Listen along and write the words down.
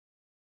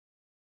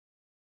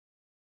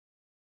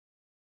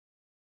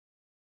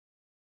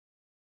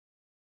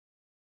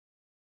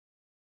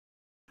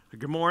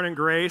Good morning,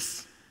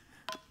 Grace.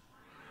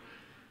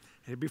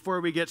 Hey,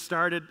 before we get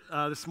started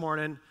this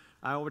morning,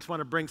 I just want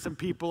to bring some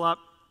people up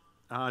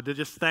to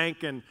just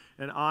thank and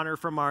honor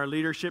from our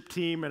leadership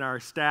team and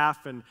our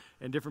staff and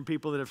different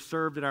people that have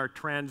served at our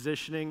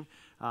transitioning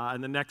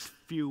in the next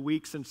few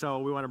weeks. And so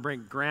we want to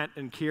bring Grant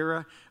and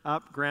Kira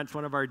up. Grant's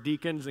one of our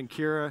deacons and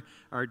Kira,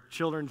 our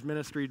children's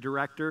ministry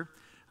director.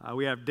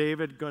 We have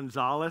David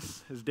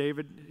Gonzalez. Is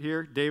David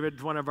here?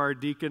 David's one of our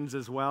deacons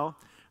as well.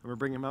 I'm going to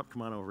bring him up.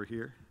 Come on over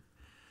here.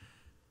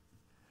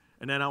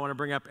 And then I want to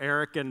bring up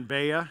Eric and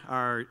Bea,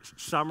 our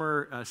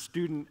summer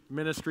student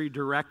ministry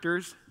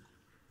directors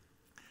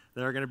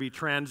that are going to be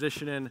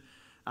transitioning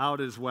out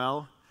as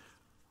well.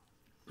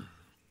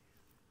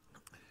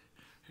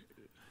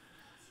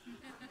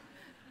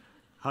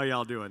 How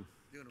y'all doing?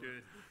 Doing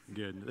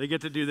Good. They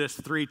get to do this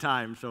 3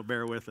 times, so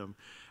bear with them.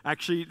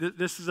 Actually,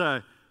 this is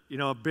a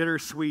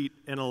bittersweet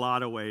in a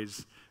lot of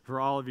ways for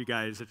all of you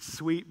guys. It's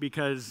sweet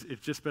because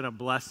it's just been a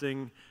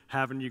blessing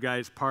having you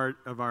guys part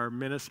of our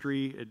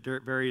ministry at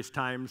various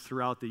times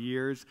throughout the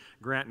years.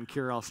 Grant and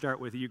Kira, I'll start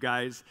with you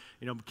guys.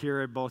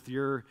 Kira, both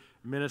your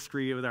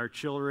ministry with our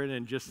children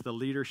and just the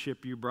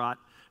leadership you brought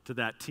to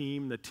that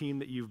team, the team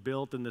that you've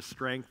built and the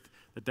strength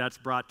that's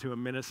brought to a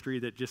ministry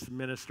that just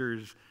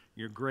ministers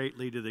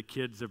greatly to the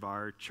kids of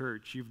our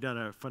church. You've done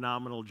a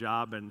phenomenal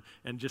job, and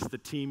just the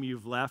team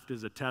you've left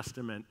is a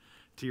testament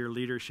to your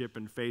leadership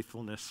and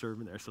faithfulness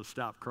serving there. So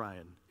stop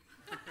crying.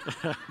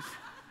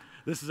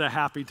 This is a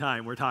happy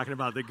time. We're talking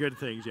about the good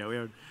things. Yeah, we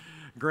have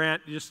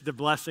Grant, just the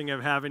blessing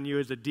of having you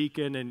as a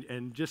deacon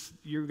and just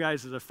you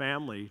guys as a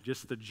family,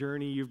 just the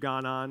journey you've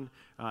gone on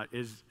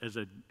as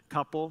a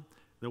couple,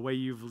 the way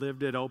you've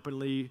lived it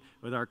openly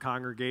with our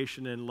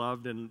congregation and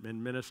loved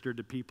and ministered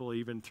to people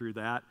even through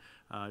that.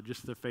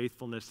 Just the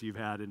faithfulness you've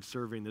had in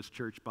serving this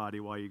church body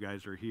while you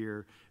guys are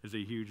here is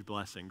a huge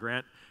blessing.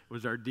 Grant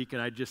was our deacon.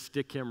 I'd just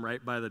stick him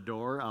right by the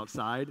door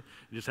outside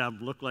and just have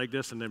him look like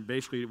this, and then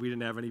basically we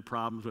didn't have any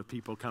problems with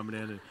people coming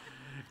in and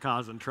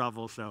causing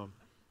trouble. So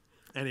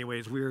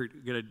anyways, we're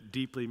going to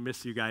deeply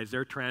miss you guys.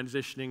 They're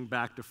transitioning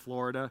back to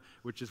Florida,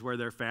 which is where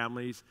their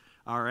families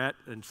are at,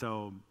 and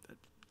so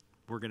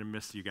we're going to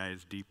miss you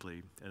guys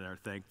deeply and are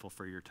thankful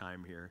for your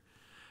time here.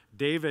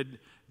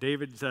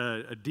 David's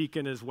a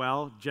deacon as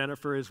well.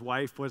 Jennifer, his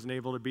wife, wasn't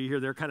able to be here.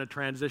 They're kind of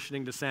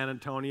transitioning to San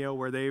Antonio,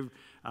 where they've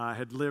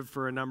had lived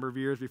for a number of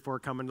years before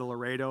coming to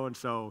Laredo. And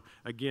so,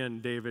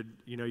 again, David,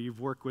 you've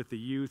worked with the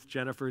youth.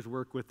 Jennifer's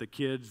worked with the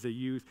kids, the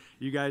youth.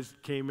 You guys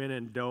came in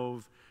and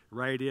dove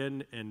right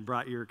in and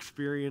brought your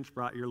experience,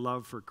 brought your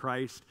love for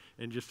Christ,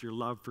 and just your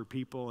love for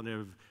people,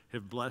 and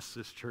have blessed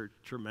this church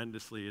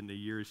tremendously in the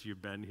years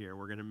you've been here.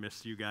 We're going to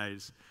miss you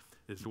guys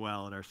as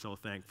well and are so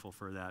thankful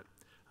for that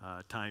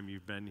time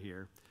you've been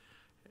here.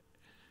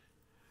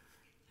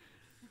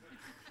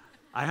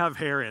 I have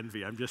hair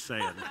envy, I'm just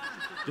saying.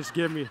 Just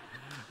give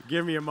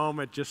me a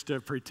moment just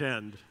to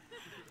pretend.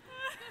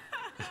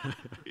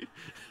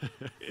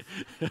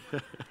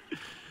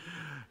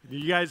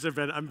 You guys have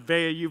been,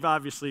 Bea, you've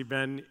obviously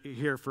been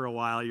here for a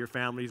while. Your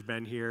family's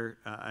been here,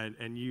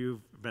 and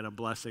you've been a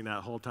blessing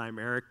that whole time.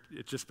 Eric,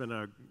 it's just been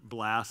a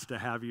blast to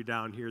have you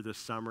down here this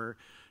summer.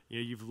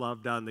 You've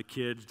loved on the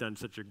kids, done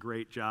such a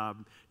great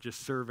job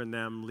just serving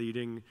them,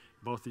 leading,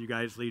 both of you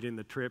guys leading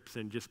the trips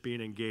and just being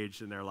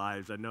engaged in their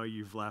lives. I know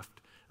you've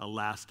left a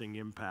lasting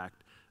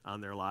impact on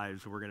their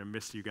lives. We're going to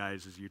miss you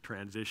guys as you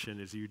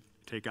transition, as you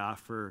take off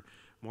for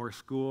more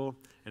school.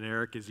 And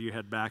Eric, as you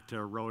head back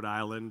to Rhode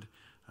Island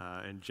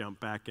and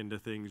jump back into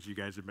things, you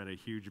guys have been a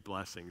huge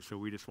blessing. So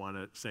we just want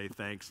to say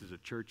thanks as a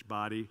church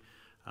body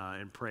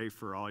and pray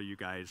for all you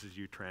guys as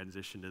you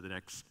transition to the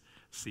next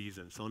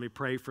season. So let me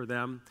pray for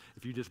them.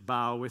 If you just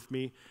bow with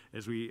me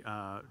as we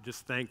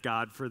just thank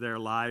God for their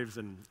lives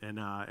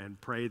and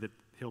pray that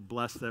He'll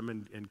bless them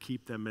and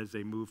keep them as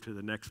they move to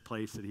the next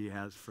place that He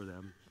has for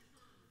them.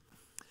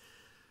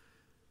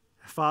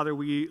 Father,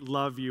 we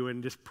love you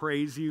and just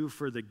praise you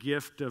for the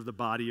gift of the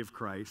body of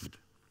Christ.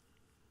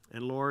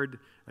 And Lord,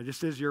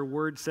 just as your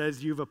word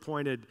says, you've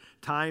appointed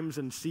times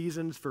and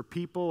seasons for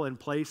people and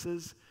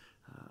places.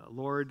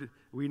 Lord,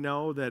 we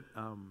know that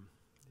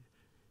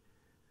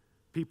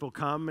people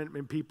come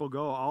and people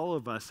go. All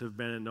of us have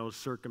been in those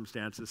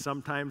circumstances.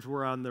 Sometimes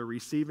we're on the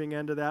receiving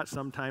end of that.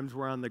 Sometimes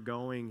we're on the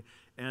going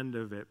end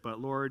of it. But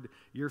Lord,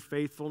 your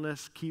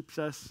faithfulness keeps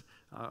us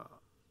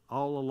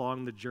all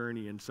along the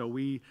journey. And so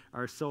we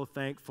are so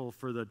thankful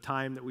for the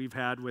time that we've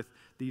had with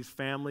these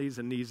families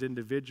and these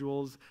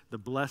individuals, the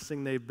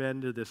blessing they've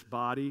been to this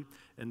body,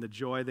 and the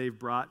joy they've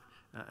brought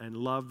and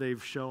love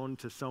they've shown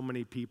to so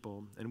many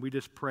people. And we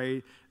just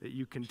pray that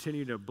you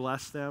continue to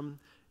bless them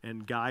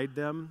and guide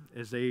them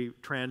as they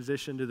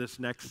transition to this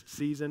next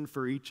season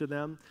for each of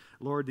them.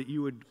 Lord, that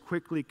you would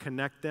quickly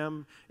connect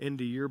them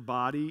into your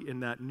body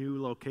in that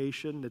new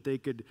location, that they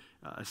could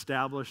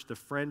establish the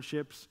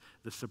friendships,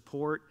 the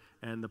support,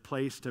 and the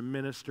place to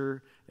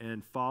minister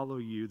and follow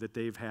you that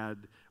they've had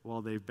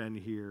while they've been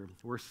here.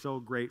 We're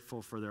so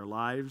grateful for their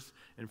lives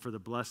and for the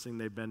blessing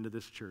they've been to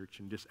this church,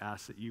 and just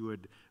ask that you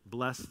would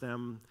bless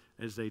them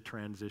as they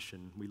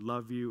transition. We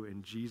love you.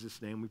 In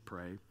Jesus' name we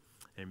pray.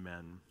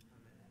 Amen.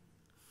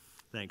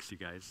 Thanks, you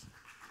guys.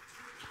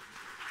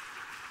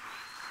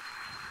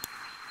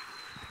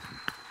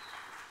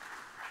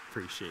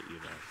 Appreciate you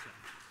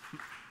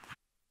guys.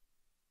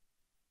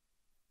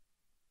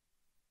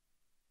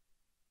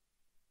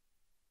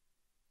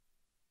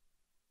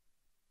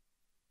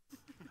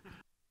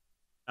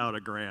 Out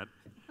of Grant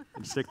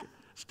and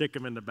stick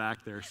him in the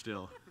back there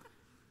still.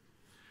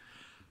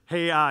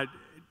 Hey, on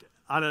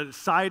a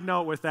side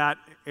note with that,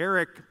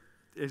 Eric,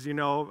 as you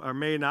know or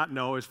may not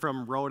know, is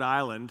from Rhode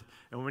Island,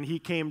 and when he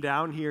came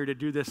down here to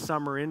do this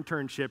summer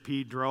internship,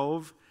 he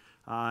drove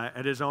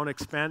at his own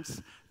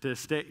expense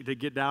to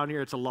get down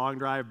here. It's a long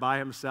drive by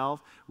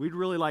himself. We'd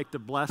really like to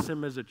bless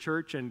him as a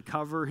church and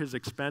cover his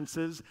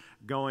expenses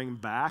going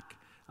back.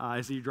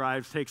 As he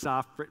takes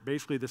off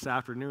basically this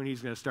afternoon,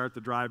 he's going to start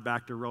the drive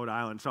back to Rhode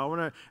Island. So I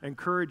want to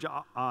encourage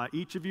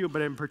each of you,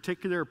 but in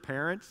particular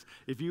parents,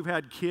 if you've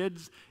had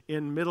kids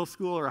in middle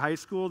school or high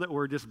school that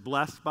were just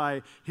blessed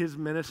by his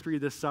ministry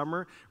this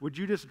summer, would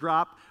you just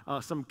drop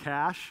some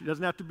cash? It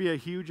doesn't have to be a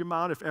huge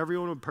amount. If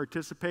everyone would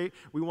participate,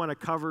 we want to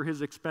cover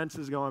his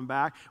expenses going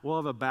back. We'll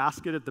have a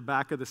basket at the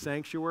back of the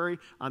sanctuary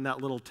on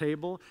that little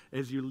table.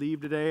 As you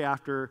leave today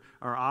after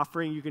our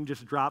offering, you can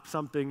just drop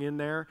something in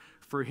there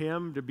for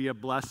him to be a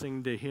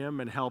blessing to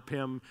him and help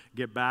him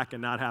get back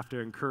and not have to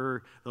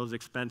incur those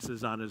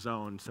expenses on his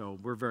own. So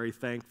we're very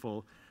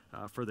thankful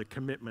for the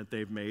commitment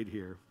they've made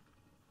here.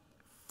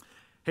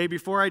 Hey,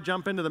 before I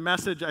jump into the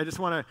message, I just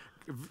want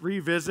to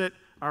revisit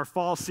our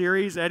fall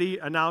series. Eddie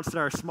announced that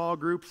our small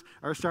groups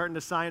are starting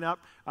to sign up.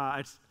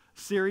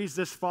 Series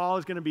this fall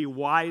is going to be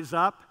Wise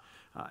Up.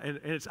 And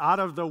it's out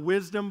of the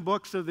wisdom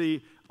books of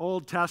the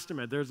Old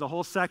Testament. There's a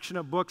whole section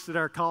of books that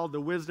are called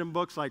the wisdom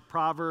books, like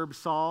Proverbs,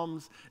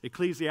 Psalms,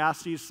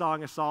 Ecclesiastes,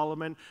 Song of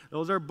Solomon.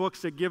 Those are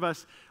books that give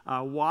us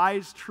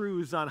wise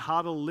truths on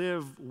how to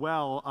live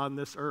well on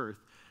this earth.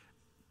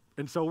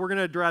 And so we're going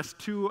to address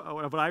two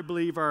of what I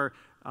believe are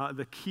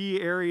the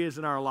key areas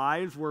in our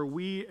lives where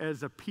we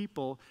as a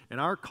people in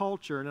our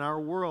culture and in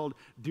our world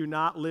do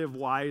not live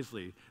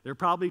wisely. They're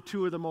probably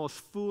two of the most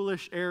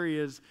foolish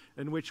areas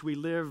in which we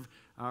live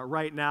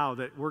right now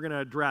that we're going to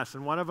address.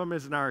 And one of them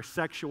is in our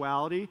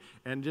sexuality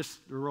and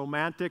just the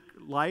romantic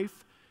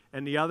life,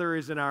 and the other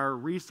is in our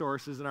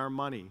resources and our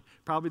money.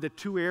 Probably the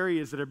two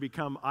areas that have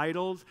become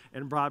idols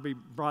and probably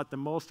brought the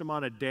most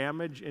amount of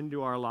damage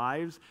into our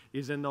lives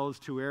is in those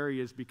two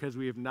areas because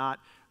we have not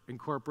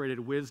incorporated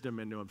wisdom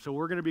into them. So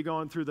we're going to be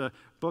going through the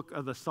book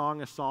of the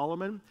Song of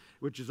Solomon,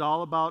 which is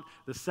all about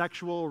the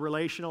sexual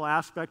relational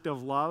aspect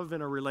of love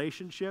in a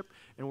relationship.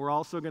 And we're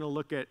also going to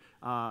look at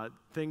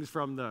things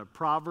from the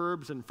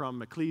Proverbs and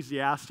from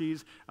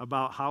Ecclesiastes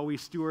about how we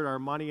steward our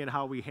money and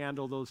how we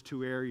handle those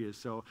two areas.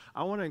 So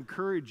I want to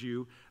encourage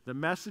you, the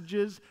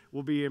messages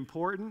will be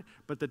important,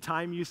 but the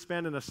time you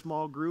spend in a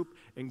small group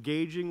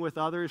engaging with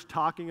others,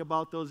 talking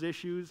about those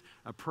issues,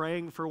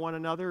 praying for one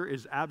another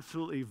is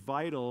absolutely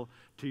vital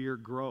to your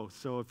growth.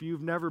 So if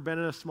you've never been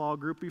in a small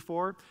group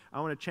before,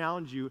 I want to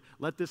challenge you,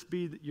 let this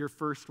be your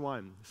first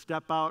one.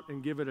 Step out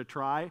and give it a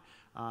try.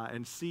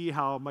 And see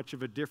how much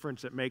of a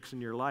difference it makes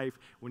in your life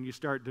when you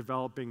start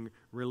developing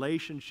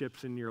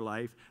relationships in your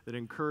life that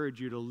encourage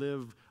you to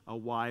live a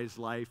wise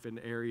life in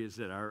areas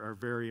that are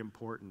very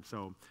important.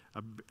 So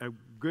a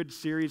good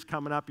series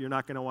coming up. You're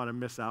not going to want to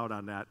miss out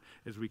on that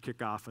as we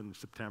kick off in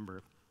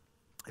September.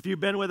 If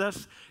you've been with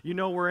us, you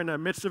know we're in the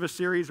midst of a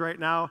series right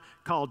now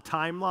called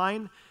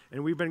Timeline,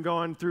 and we've been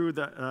going through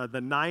the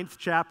 9th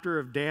chapter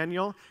of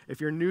Daniel.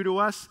 If you're new to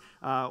us,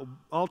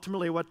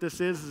 ultimately what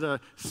this is a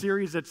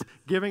series that's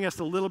giving us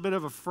a little bit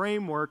of a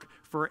framework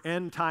for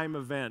end-time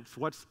events,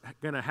 what's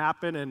going to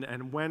happen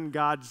and when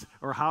God's,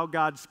 or how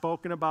God's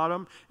spoken about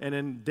them. And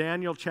in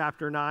Daniel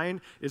chapter 9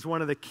 is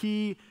one of the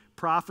key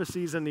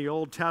prophecies in the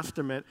Old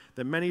Testament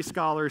that many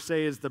scholars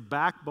say is the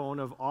backbone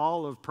of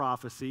all of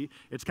prophecy.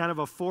 It's kind of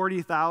a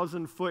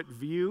 40,000-foot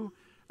view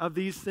of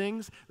these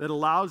things that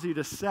allows you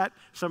to set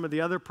some of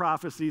the other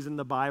prophecies in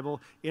the Bible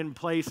in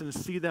place and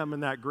see them in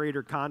that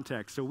greater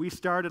context. So we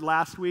started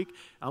last week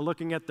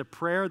looking at the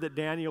prayer that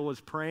Daniel was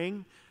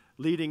praying,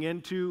 leading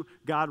into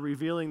God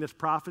revealing this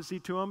prophecy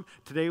to him.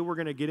 Today we're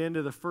going to get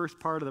into the first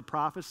part of the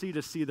prophecy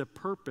to see the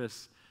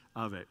purpose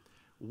of it.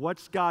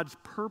 What's God's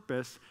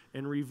purpose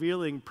in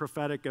revealing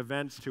prophetic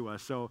events to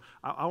us? So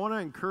I want to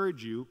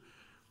encourage you,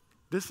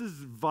 this is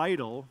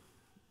vital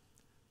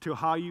to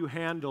how you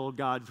handle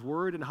God's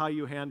word and how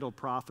you handle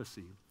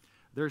prophecy.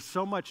 There's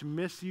so much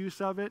misuse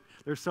of it,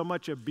 there's so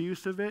much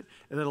abuse of it,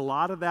 and that a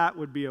lot of that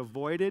would be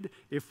avoided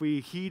if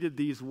we heeded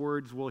these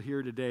words we'll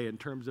hear today in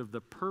terms of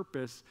the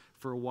purpose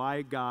for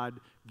why God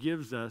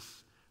gives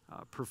us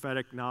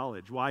prophetic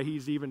knowledge, why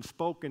he's even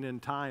spoken in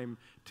time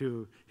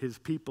to his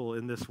people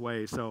in this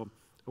way. So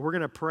we're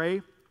going to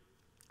pray.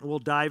 We'll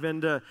dive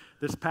into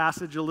this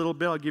passage a little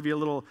bit. I'll give you a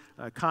little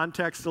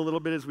context a little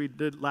bit as we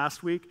did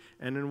last week,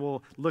 and then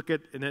we'll look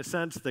at, in a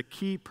sense, the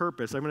key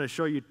purpose. I'm going to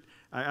show you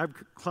I've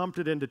clumped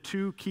it into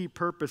two key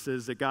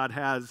purposes that God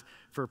has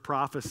for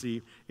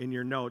prophecy in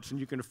your notes, and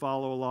you can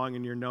follow along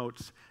in your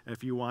notes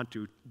if you want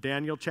to.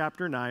 Daniel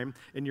chapter 9.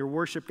 In your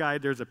worship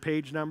guide, there's a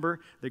page number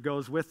that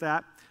goes with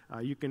that.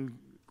 You can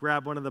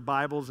grab one of the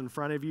Bibles in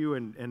front of you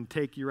and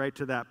take you right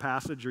to that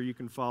passage, or you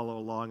can follow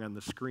along on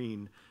the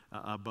screen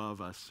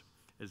above us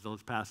as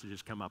those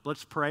passages come up.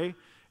 Let's pray,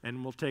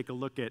 and we'll take a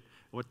look at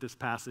what this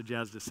passage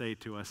has to say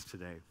to us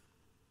today.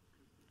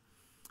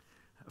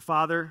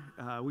 Father,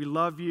 we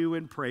love you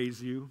and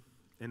praise you,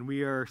 and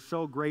we are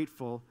so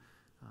grateful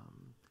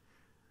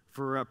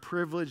for a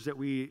privilege that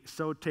we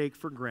so take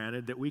for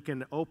granted, that we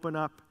can open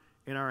up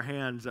in our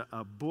hands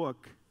a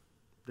book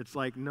that's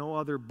like no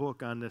other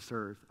book on this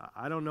earth.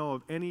 I don't know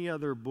of any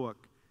other book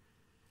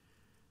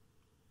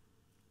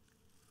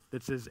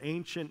that's as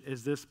ancient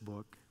as this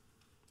book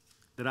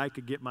that I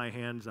could get my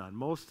hands on.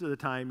 Most of the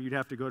time, you'd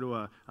have to go to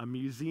a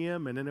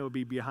museum, and then it would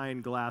be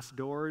behind glass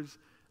doors,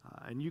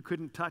 and you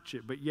couldn't touch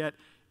it. But yet,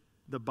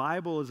 the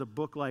Bible is a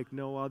book like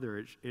no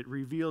other. It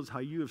reveals how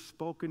you have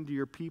spoken to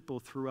your people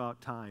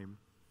throughout time.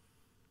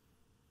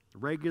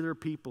 Regular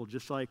people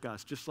just like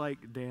us, just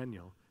like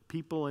Daniel.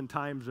 People in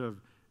times of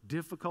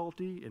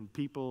difficulty and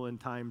people in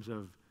times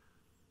of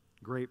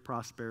great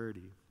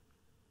prosperity.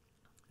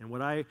 And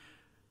what I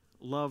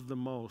love the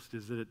most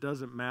is that it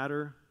doesn't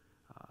matter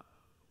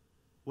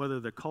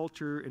whether the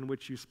culture in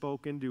which you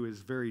spoke into is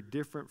very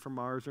different from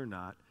ours or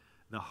not.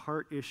 The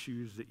heart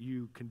issues that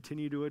you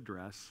continue to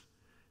address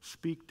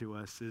speak to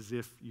us as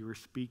if you were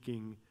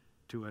speaking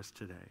to us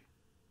today.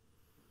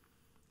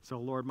 So,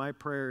 Lord, my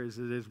prayer is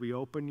that as we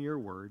open your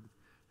word,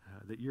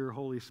 that your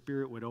Holy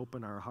Spirit would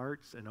open our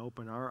hearts and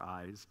open our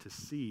eyes to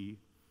see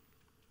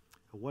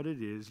what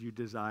it is you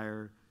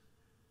desire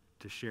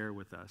to share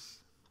with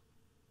us.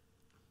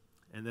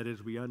 And that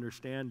as we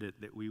understand it,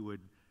 that we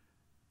would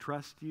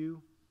trust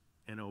you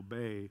and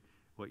obey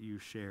what you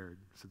shared,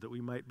 so that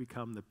we might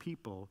become the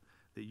people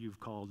that you've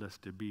called us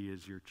to be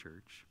as your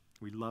church.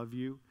 We love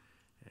you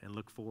and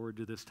look forward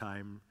to this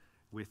time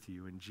with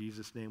you. In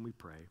Jesus' name we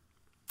pray.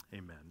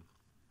 Amen.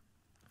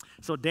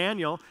 So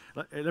Daniel,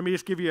 let me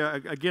just give you,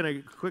 again,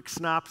 a quick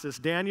synopsis.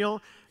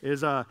 Daniel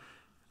is a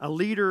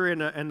leader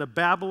in the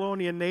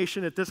Babylonian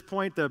nation. At this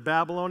point, the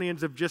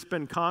Babylonians have just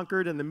been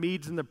conquered, and the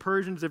Medes and the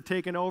Persians have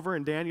taken over,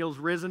 and Daniel's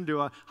risen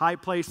to a high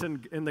place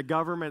in the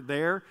government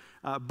there.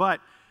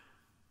 But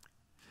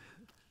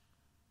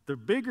the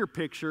bigger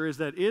picture is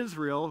that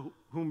Israel,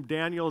 whom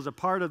Daniel is a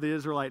part of the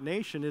Israelite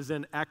nation, is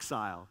in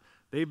exile.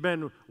 They've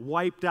been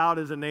wiped out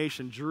as a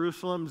nation.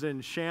 Jerusalem's in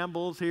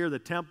shambles here. The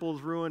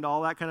temple's ruined,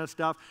 all that kind of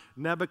stuff.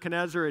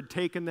 Nebuchadnezzar had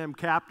taken them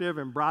captive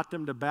and brought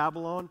them to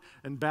Babylon.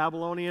 And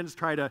Babylonians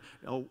try to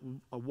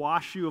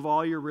wash you of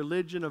all your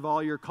religion, of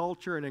all your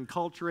culture, and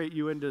enculturate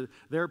you into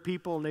their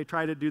people. And they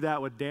try to do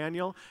that with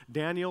Daniel.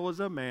 Daniel was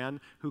a man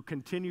who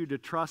continued to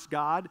trust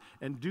God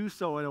and do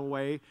so in a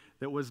way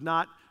that was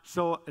not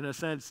so, in a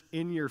sense,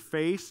 in your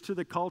face to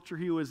the culture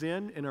he was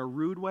in a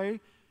rude way.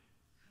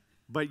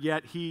 But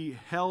yet he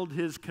held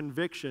his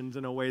convictions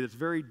in a way that's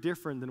very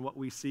different than what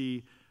we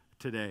see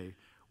today.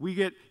 We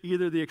get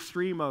either the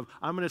extreme of,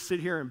 I'm going to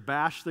sit here and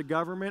bash the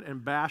government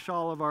and bash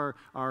all of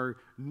our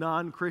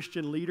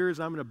non-Christian leaders.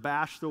 I'm going to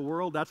bash the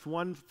world. That's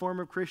one form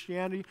of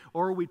Christianity.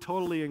 Or we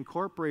totally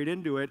incorporate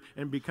into it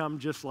and become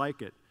just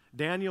like it.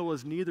 Daniel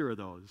was neither of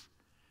those.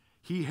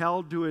 He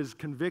held to his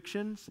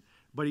convictions,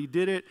 but he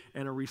did it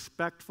in a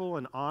respectful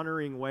and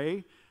honoring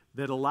way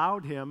that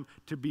allowed him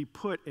to be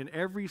put in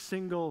every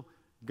single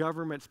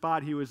government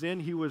spot he was in.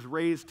 He was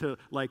raised to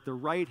like the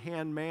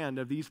right-hand man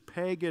of these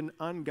pagan,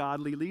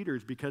 ungodly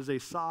leaders because they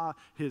saw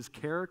his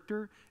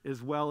character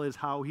as well as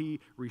how he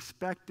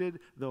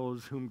respected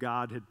those whom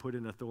God had put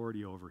in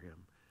authority over him.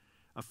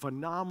 A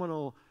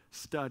phenomenal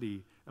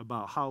study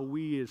about how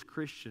we as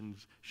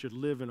Christians should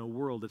live in a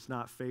world that's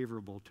not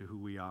favorable to who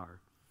we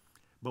are.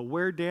 But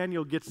where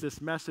Daniel gets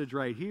this message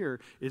right here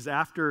is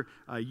after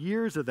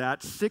years of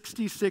that,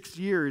 66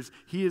 years,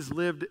 he has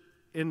lived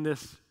in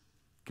this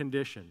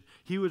condition.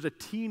 He was a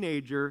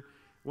teenager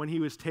when he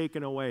was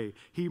taken away.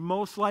 He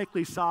most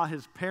likely saw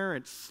his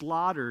parents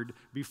slaughtered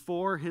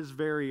before his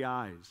very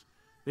eyes.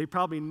 They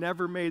probably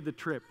never made the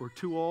trip, were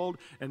too old,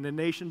 and the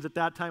nations at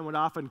that time would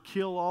often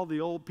kill all the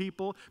old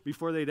people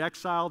before they'd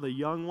exile the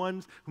young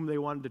ones whom they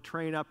wanted to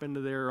train up into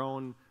their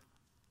own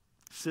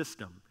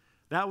system.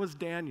 That was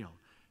Daniel.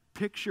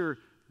 Picture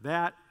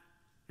that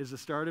as the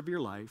start of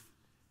your life,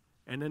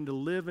 and then to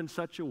live in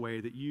such a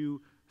way that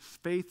you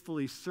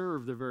faithfully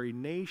serve the very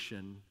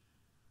nation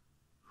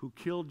who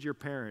killed your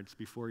parents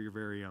before your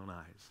very own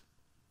eyes.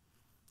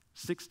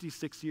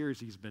 66 years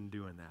he's been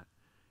doing that.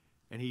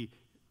 And he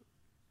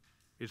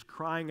is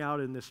crying out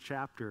in this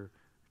chapter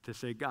to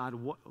say, God,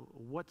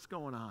 what's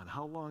going on?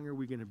 How long are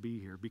we going to be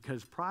here?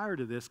 Because prior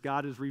to this,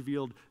 God has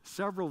revealed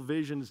several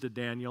visions to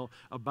Daniel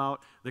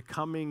about the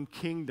coming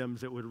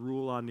kingdoms that would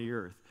rule on the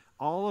earth.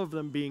 All of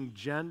them being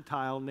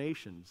Gentile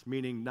nations,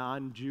 meaning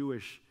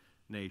non-Jewish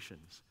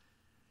nations.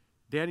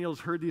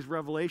 Daniel's heard these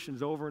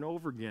revelations over and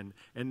over again.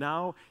 And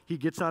now he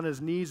gets on his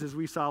knees, as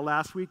we saw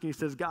last week, and he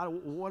says, God,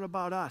 what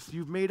about us?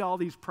 You've made all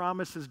these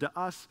promises to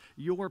us,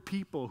 your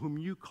people, whom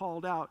you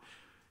called out.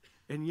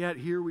 And yet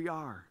here we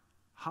are.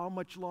 How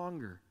much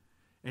longer?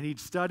 And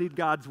he'd studied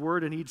God's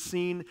word, and he'd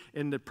seen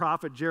in the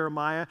prophet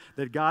Jeremiah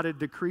that God had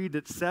decreed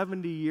that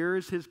 70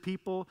 years his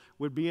people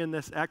would be in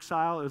this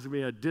exile. It was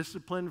going to be a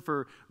discipline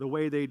for the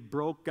way they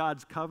broke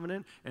God's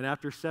covenant. And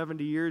after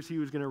 70 years, he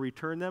was going to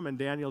return them. And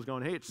Daniel's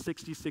going, hey, it's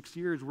 66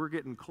 years. We're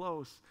getting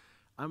close.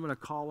 I'm going to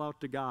call out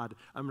to God.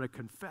 I'm going to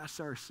confess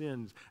our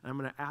sins. And I'm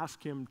going to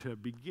ask him to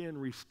begin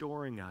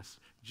restoring us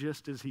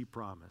just as he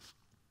promised.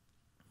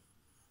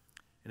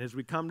 And as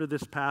we come to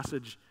this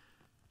passage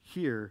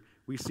here,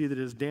 we see that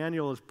as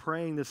Daniel is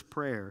praying this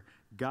prayer,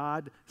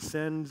 God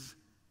sends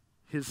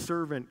his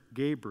servant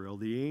Gabriel,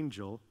 the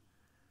angel,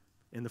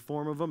 in the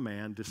form of a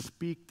man to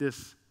speak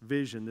this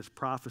vision, this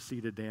prophecy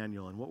to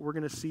Daniel. And what we're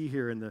going to see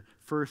here in the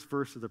first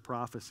verse of the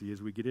prophecy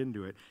as we get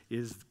into it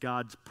is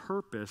God's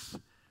purpose,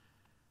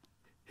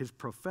 his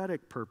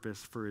prophetic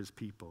purpose for his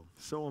people.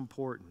 So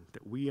important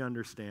that we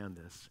understand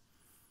this.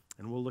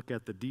 And we'll look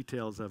at the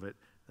details of it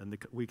in the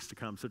weeks to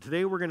come. So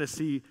today we're going to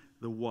see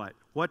the what.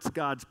 What's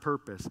God's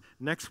purpose?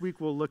 Next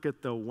week we'll look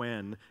at the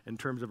when in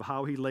terms of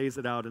how he lays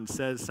it out and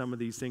says some of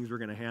these things we're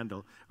going to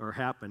handle or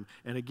happen.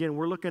 And again,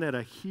 we're looking at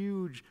a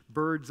huge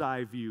bird's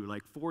eye view,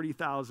 like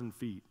 40,000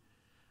 feet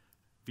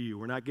view.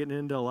 We're not getting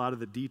into a lot of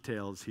the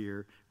details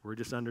here. We're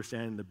just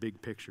understanding the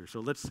big picture. So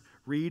let's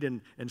read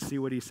and see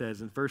what he says.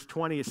 In verse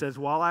 20 it says,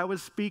 while I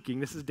was speaking,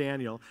 this is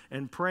Daniel,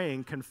 and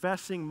praying,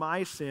 confessing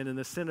my sin and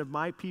the sin of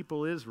my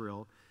people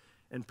Israel,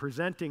 and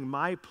presenting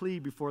my plea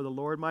before the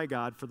Lord my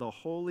God for the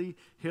holy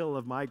hill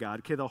of my God.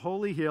 Okay, the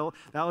holy hill,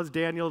 that was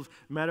Daniel's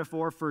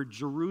metaphor for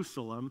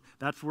Jerusalem.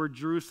 That's where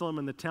Jerusalem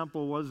and the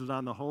temple was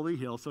on the holy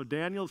hill. So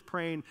Daniel's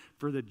praying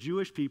for the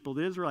Jewish people,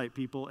 the Israelite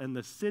people, and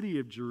the city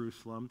of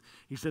Jerusalem.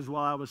 He says,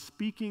 while I was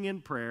speaking in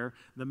prayer,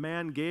 the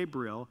man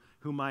Gabriel,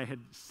 whom I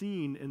had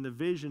seen in the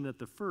vision at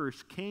the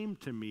first, came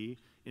to me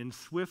in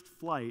swift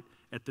flight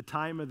at the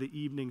time of the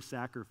evening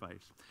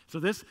sacrifice. So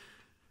this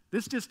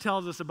just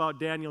tells us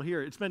about Daniel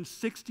here. It's been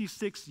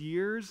 66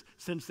 years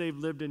since they've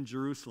lived in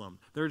Jerusalem.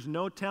 There's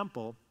no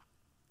temple.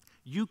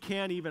 You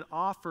can't even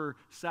offer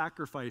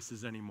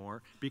sacrifices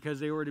anymore because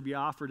they were to be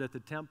offered at the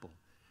temple.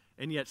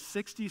 And yet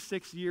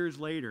 66 years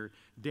later,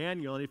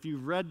 Daniel, and if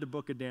you've read the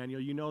book of Daniel,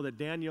 you know that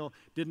Daniel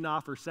didn't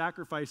offer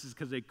sacrifices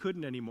because they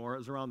couldn't anymore. It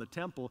was around the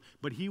temple.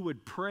 But he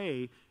would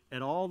pray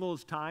at all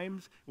those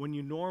times when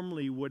you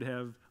normally would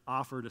have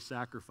offered a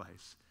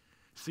sacrifice.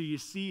 So you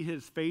see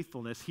his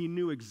faithfulness. He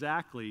knew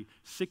exactly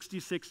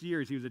 66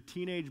 years. He was a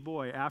teenage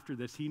boy after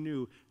this. He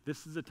knew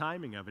this is the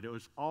timing of it. It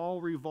was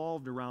all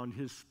revolved around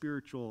his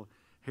spiritual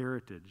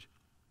heritage.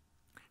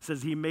 It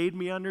says, he made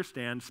me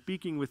understand,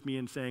 speaking with me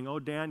and saying, oh,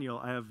 Daniel,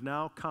 I have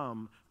now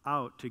come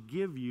out to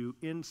give you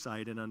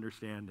insight and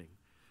understanding.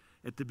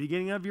 At the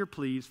beginning of your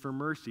pleas for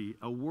mercy,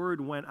 a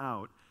word went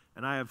out,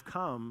 and I have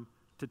come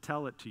to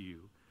tell it to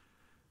you.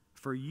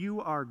 For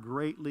you are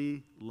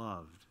greatly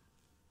loved.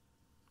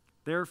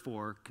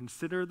 Therefore,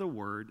 consider the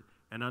word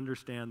and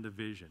understand the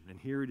vision. And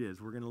here it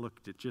is. We're going to look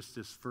at just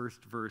this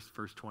first verse,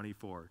 verse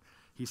 24.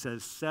 He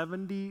says,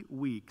 70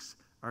 weeks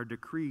are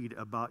decreed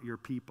about your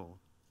people.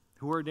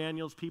 Who are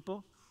Daniel's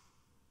people?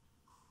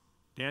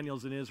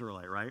 Daniel's an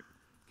Israelite, right?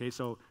 Okay,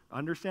 so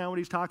understand what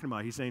he's talking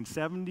about. He's saying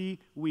 70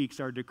 weeks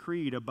are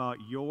decreed about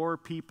your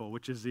people,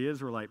 which is the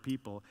Israelite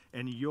people,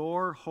 and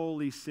your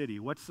holy city.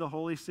 What's the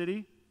holy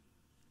city?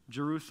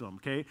 Jerusalem,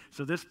 okay?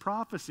 So this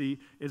prophecy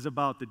is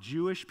about the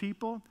Jewish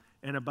people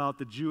and about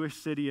the Jewish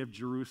city of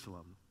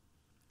Jerusalem.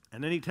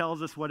 And then he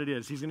tells us what it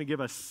is. He's going to give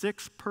us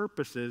 6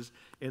 purposes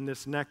in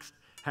this next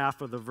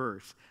half of the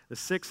verse. The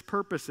 6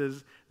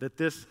 purposes that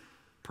this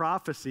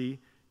prophecy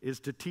is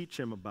to teach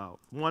him about.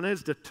 One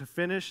is to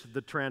finish the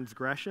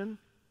transgression.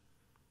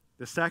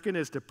 The second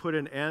is to put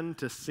an end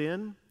to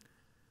sin.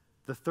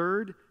 The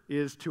third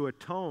is to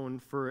atone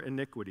for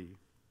iniquity.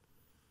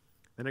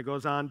 Then it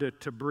goes on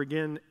to bring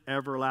in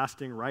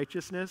everlasting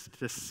righteousness,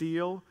 to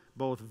seal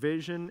both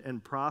vision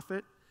and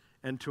prophet,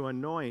 and to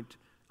anoint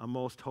a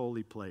most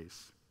holy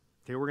place.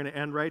 Okay, we're going to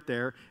end right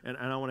there, and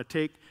I want to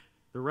take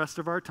the rest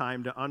of our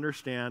time to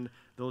understand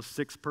those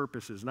 6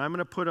 purposes. And I'm going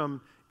to put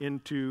them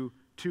into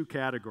 2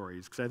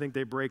 categories, because I think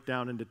they break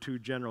down into 2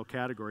 general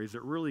categories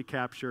that really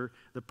capture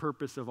the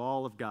purpose of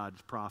all of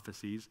God's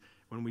prophecies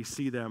when we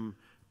see them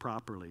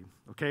properly.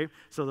 Okay?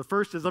 So the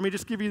first is, let me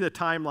just give you the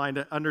timeline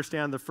to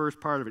understand the first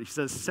part of it. He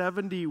says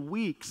 70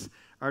 weeks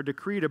are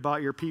decreed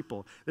about your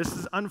people. This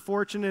is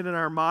unfortunate in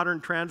our modern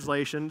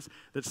translations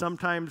that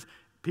sometimes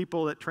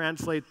people that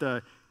translate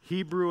the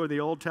Hebrew of the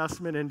Old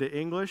Testament into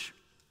English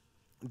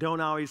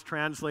don't always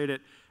translate it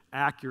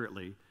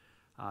accurately.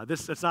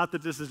 It's not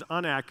that this is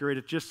inaccurate,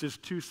 it just is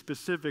too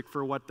specific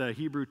for what the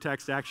Hebrew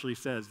text actually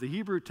says. The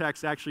Hebrew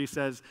text actually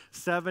says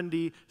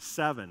 70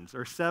 sevens,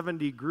 or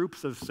 70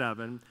 groups of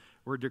 7,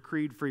 were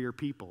decreed for your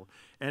people.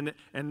 And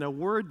the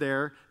word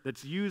there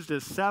that's used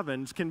as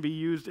sevens can be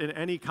used in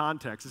any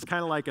context. It's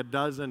kind of like a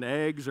dozen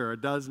eggs or a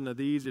dozen of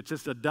these. It's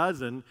just a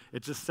dozen.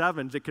 It's just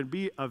sevens. It can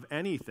be of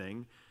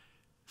anything.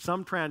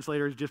 Some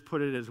translators just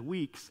put it as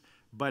weeks,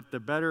 but the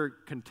better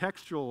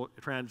contextual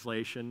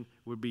translation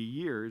would be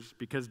years,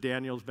 because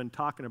Daniel's been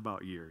talking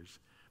about years.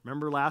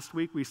 Remember last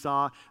week we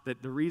saw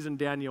that the reason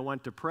Daniel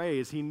went to pray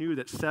is he knew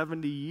that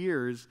 70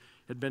 years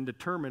had been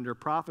determined or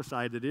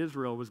prophesied that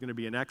Israel was going to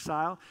be in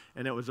exile,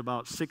 and it was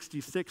about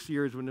 66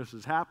 years when this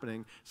was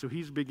happening. So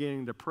he's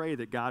beginning to pray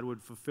that God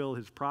would fulfill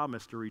his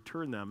promise to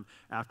return them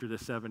after the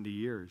 70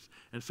 years.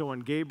 And so when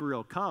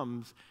Gabriel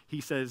comes,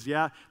 he says,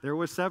 yeah, there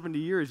was 70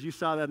 years. You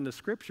saw that in the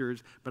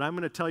scriptures, but I'm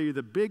going to tell you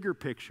the bigger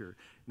picture.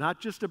 Not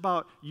just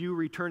about you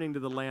returning to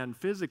the land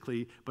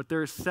physically, but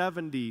there's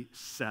 70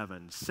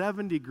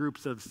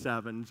 groups of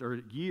sevens,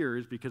 or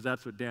years, because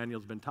that's what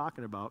Daniel's been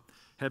talking about,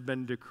 have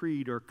been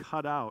decreed or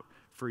cut out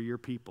for your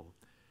people.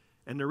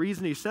 And the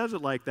reason he says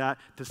it like that,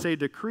 to say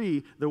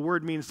decree, the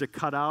word means to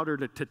cut out or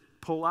to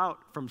pull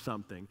out from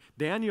something.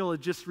 Daniel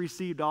had just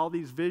received all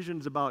these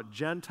visions about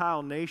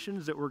Gentile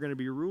nations that were going to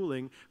be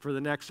ruling for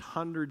the next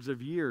hundreds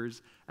of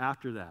years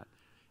after that.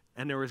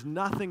 And there was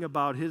nothing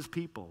about his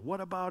people. What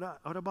about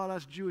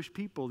us Jewish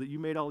people that you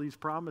made all these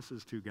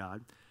promises to,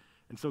 God?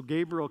 And so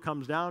Gabriel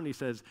comes down and he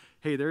says,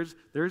 hey, there's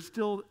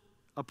still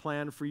a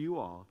plan for you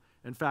all.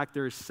 In fact,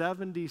 there's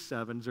 70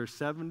 sevens, or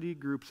 70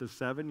 groups of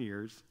 7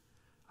 years,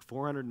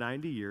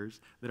 490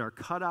 years, that are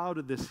cut out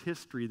of this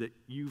history that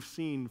you've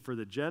seen for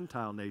the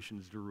Gentile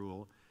nations to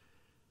rule,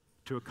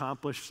 to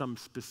accomplish some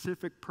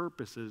specific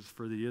purposes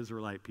for the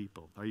Israelite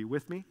people. Are you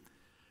with me?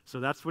 So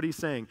that's what he's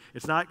saying.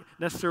 It's not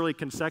necessarily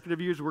consecutive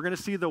years. We're going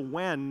to see the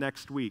when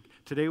next week.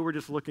 Today we're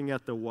just looking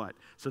at the what.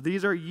 So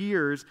these are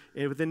years,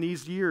 and within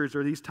these years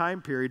or these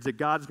time periods that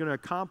God's going to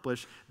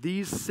accomplish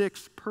these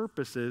 6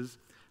 purposes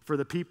for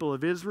the people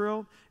of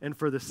Israel and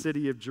for the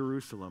city of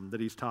Jerusalem that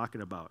he's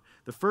talking about.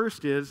 The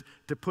first is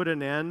to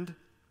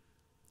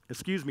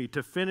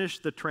finish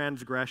the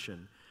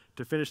transgression.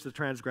 To finish the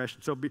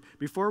transgression. So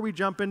before we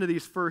jump into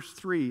these first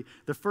 3,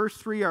 the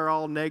first 3 are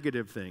all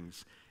negative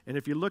things. And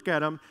if you look at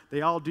them,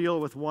 they all deal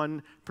with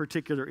one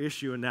particular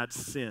issue, and that's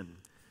sin.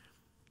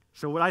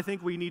 So what I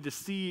think we need to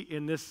see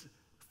in this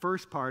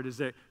first part is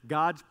that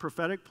God's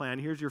prophetic plan,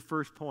 here's your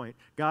first point,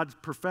 God's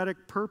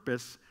prophetic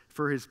purpose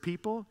for his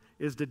people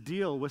is to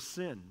deal with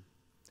sin.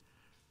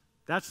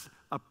 That's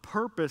a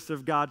purpose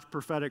of God's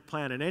prophetic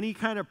plan. And any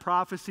kind of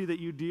prophecy that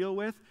you deal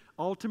with,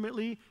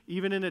 ultimately,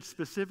 even in its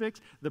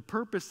specifics, the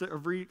purpose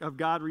of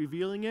God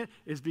revealing it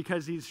is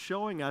because he's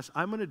showing us,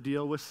 I'm going to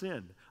deal with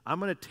sin. I'm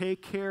going to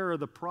take care of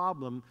the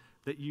problem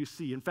that you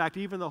see. In fact,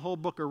 even the whole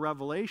book of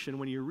Revelation,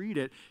 when you read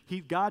it,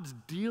 God's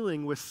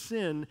dealing with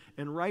sin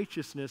and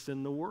righteousness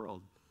in the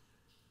world.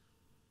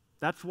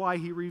 That's why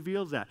he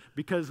reveals that.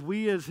 Because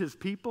we as his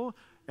people,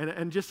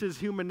 and just as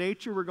human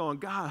nature, we're going,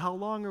 God, how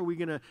long are we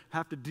going to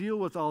have to deal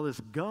with all this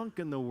gunk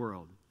in the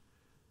world?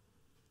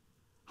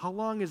 How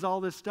long is all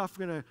this stuff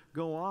going to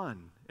go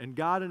on? And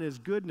God in his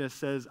goodness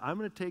says, I'm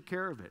going to take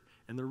care of it.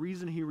 And the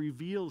reason he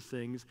reveals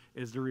things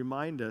is to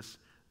remind us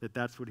that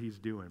that's what he's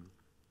doing.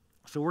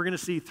 So we're going to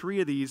see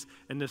 3 of these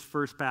in this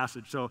first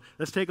passage. So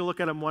let's take a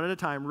look at them one at a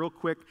time. Real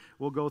quick,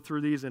 we'll go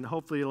through these, and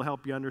hopefully it'll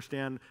help you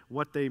understand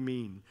what they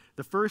mean.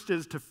 The first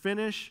is to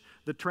finish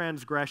the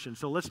transgression.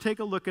 So let's take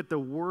a look at the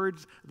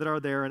words that are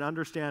there and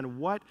understand,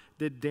 what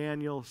did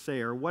Daniel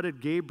say, or what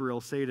did Gabriel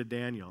say to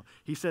Daniel?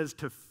 He says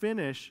to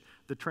finish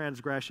the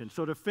transgression.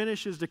 So to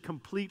finish is to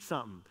complete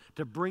something,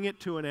 to bring it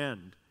to an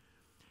end.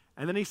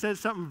 And then he says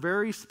something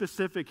very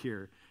specific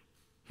here.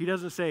 He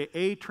doesn't say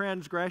a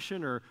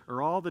transgression or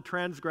all the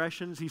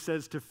transgressions. He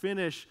says to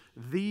finish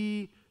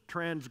the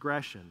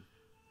transgression.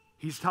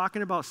 He's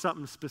talking about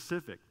something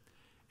specific.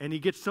 And he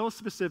gets so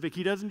specific,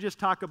 he doesn't just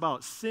talk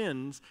about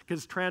sins,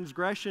 because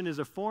transgression is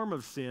a form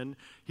of sin.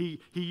 He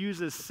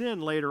uses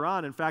sin later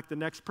on. In fact, the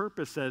next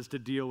purpose says to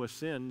deal with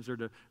sins, or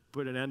to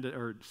put an end to,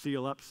 or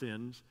seal up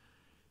sins.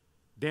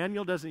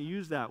 Daniel doesn't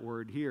use that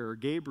word here, or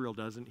Gabriel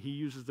doesn't. He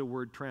uses the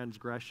word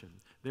transgression.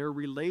 They're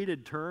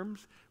related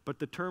terms, but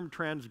the term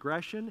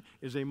transgression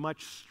is a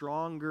much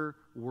stronger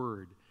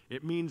word.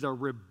 It means a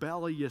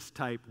rebellious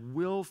type,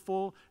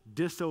 willful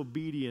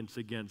disobedience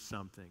against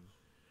something.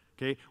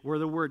 Okay? Where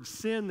the word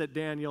sin that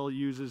Daniel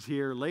uses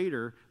here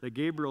later, that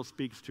Gabriel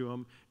speaks to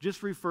him,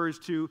 just refers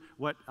to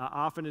what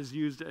often is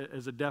used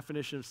as a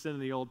definition of sin in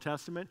the Old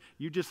Testament.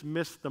 You just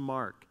missed the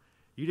mark.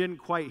 You didn't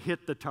quite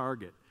hit the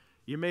target.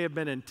 You may have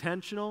been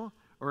intentional,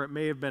 or it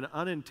may have been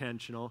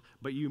unintentional,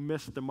 but you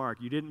missed the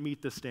mark. You didn't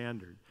meet the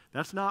standard.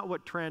 That's not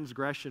what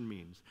transgression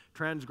means.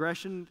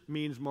 Transgression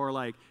means more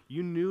like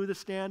you knew the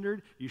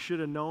standard, you should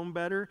have known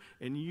better,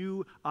 and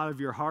you, out of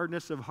your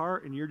hardness of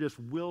heart and your just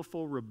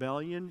willful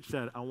rebellion,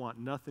 said, I want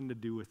nothing to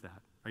do with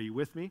that. Are you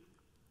with me?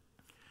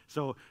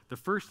 So the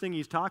first thing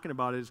he's talking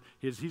about is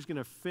he's going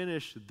to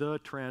finish the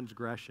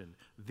transgression,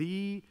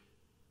 the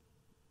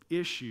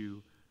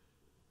issue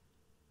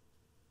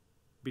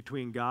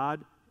between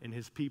God and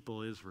his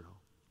people, Israel.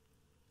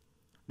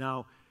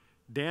 Now,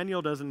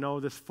 Daniel doesn't know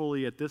this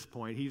fully at this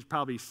point. He's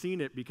probably seen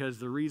it because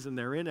the reason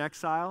they're in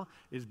exile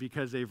is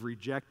because they've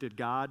rejected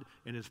God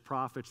and his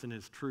prophets and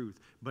his truth.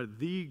 But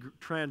the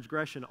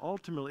transgression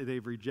ultimately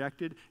they've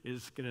rejected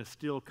is going to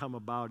still come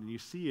about, and you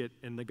see it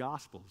in the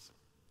Gospels.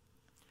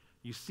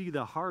 You see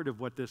the heart of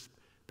what this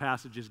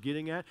passage is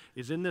getting at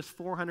is in this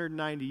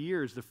 490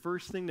 years, the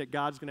first thing that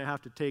God's going to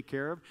have to take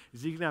care of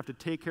is he's going to have to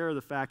take care of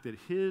the fact that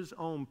his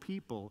own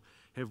people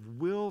have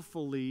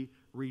willfully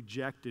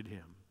rejected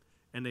him.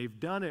 And they've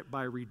done it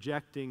by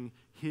rejecting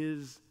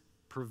his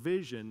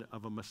provision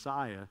of a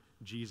Messiah,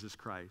 Jesus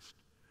Christ.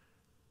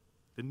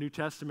 The New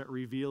Testament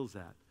reveals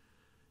that.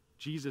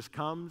 Jesus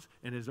comes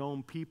and his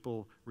own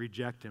people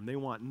reject him. They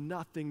want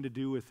nothing to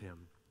do with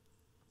him.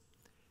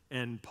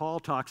 And Paul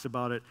talks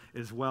about it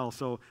as well.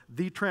 So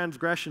the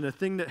transgression, the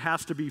thing that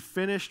has to be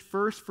finished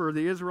first for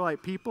the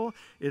Israelite people,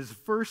 is the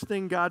first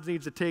thing God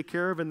needs to take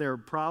care of in their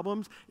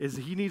problems is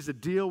he needs to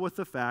deal with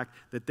the fact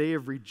that they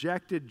have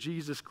rejected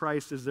Jesus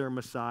Christ as their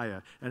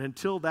Messiah. And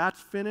until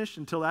that's finished,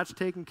 until that's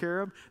taken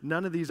care of,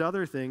 none of these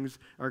other things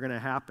are going to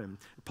happen.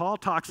 Paul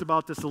talks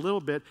about this a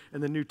little bit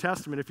in the New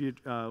Testament. If you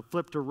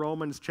flip to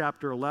Romans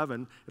chapter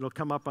 11, it'll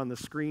come up on the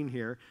screen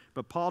here.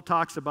 But Paul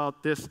talks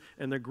about this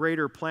in the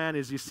greater plan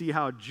as you see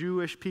how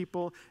Jewish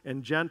people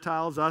and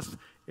Gentiles, us,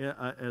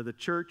 the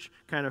church,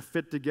 kind of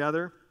fit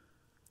together.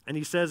 And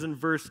he says in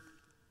verse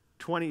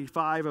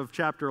 25 of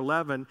chapter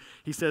 11,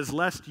 he says,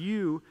 lest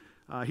you,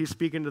 he's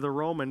speaking to the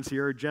Romans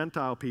here,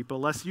 Gentile people,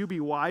 lest you be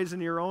wise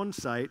in your own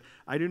sight,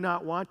 I do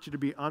not want you to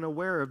be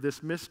unaware of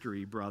this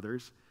mystery,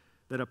 brothers,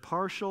 that a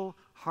partial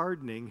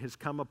hardening has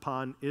come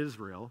upon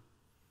Israel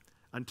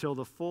until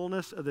the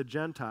fullness of the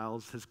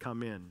Gentiles has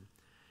come in.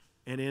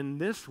 And in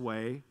this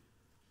way,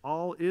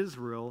 all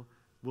Israel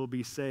will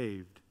be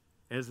saved,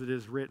 as it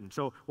is written.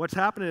 So what's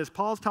happening is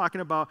Paul's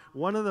talking about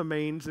one of the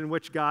means in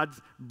which God's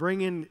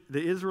bringing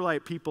the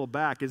Israelite people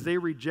back. As they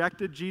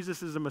rejected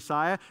Jesus as a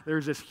Messiah,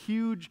 there's this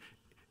huge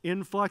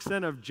influx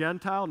then of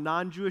Gentile,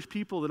 non-Jewish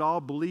people that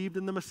all believed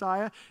in the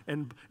Messiah.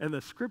 And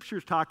the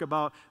scriptures talk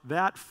about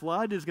that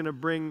flood is going to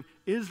bring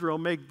Israel,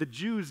 make the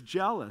Jews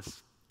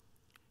jealous.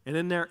 And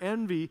in their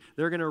envy,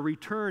 they're going to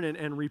return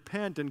and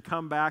repent and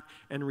come back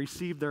and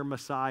receive their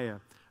Messiah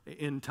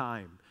in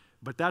time.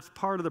 But that's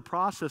part of the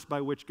process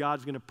by which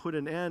God's going to put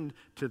an end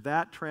to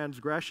that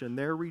transgression,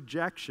 their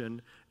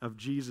rejection of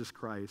Jesus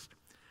Christ.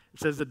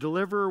 It says, the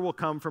deliverer will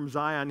come from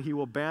Zion. He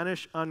will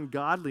banish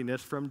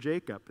ungodliness from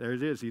Jacob. There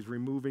it is. He's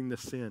removing the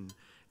sin.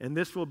 And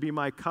this will be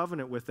my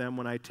covenant with them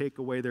when I take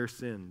away their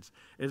sins.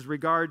 As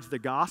regards the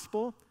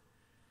gospel,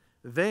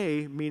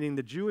 they, meaning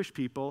the Jewish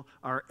people,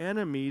 are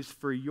enemies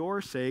for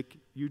your sake,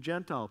 you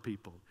Gentile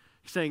people.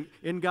 He's saying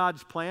in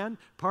God's plan,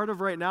 part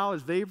of right now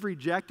is they've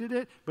rejected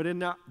it, but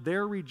in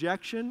their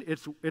rejection,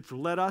 it's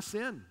let us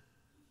in.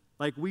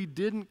 Like we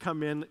didn't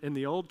come in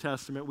the Old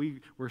Testament. We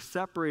were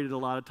separated a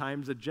lot of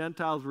times. The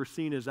Gentiles were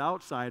seen as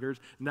outsiders.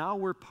 Now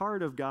we're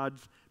part of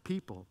God's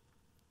people.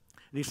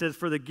 And he says,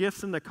 for the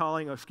gifts and the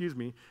calling,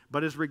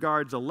 but as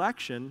regards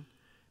election,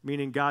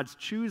 meaning God's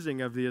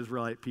choosing of the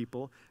Israelite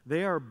people,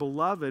 they are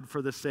beloved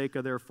for the sake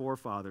of their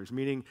forefathers,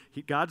 meaning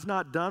God's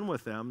not done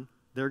with them.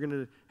 They're going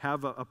to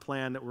have a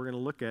plan that we're going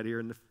to look at here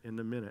in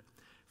a minute.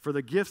 For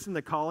the gifts and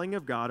the calling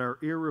of God are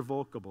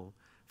irrevocable.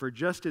 For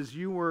just as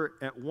you were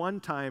at one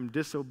time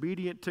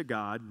disobedient to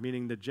God,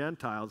 meaning the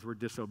Gentiles were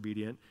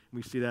disobedient,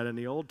 we see that in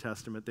the Old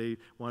Testament, they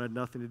wanted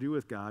nothing to do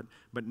with God,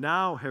 but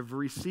now have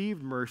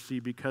received mercy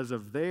because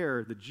of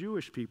the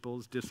Jewish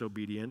people's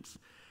disobedience,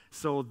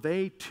 so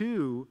they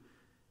too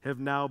have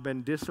now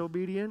been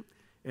disobedient,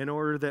 in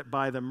order that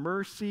by the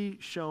mercy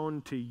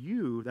shown to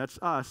you, that's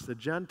us, the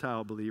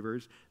Gentile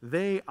believers,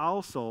 they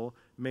also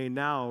may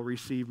now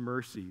receive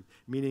mercy,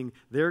 meaning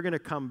they're going to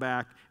come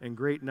back in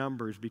great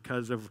numbers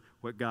because of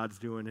what God's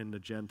doing in the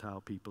Gentile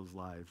people's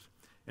lives.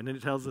 And then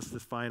it tells us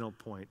this final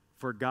point.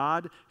 For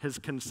God has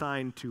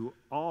consigned to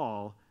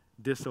all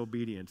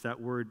disobedience.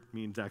 That word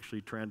means actually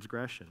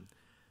transgression,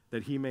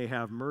 that he may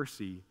have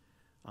mercy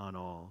on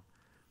all.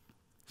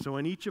 So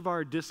in each of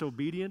our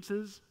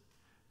disobediences,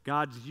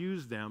 God's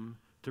used them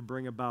to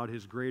bring about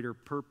his greater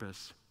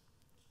purpose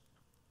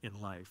in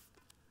life.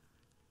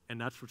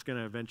 And that's what's going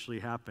to eventually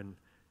happen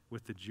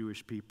with the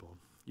Jewish people.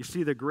 You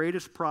see, the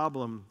greatest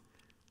problem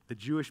the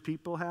Jewish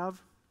people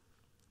have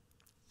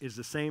is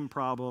the same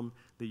problem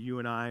that you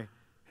and I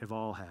have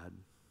all had.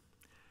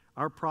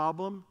 Our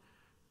problem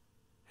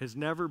has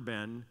never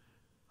been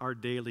our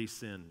daily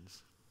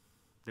sins,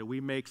 that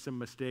we make some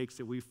mistakes,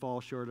 that we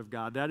fall short of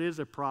God. That is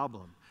a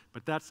problem,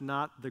 but that's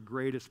not the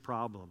greatest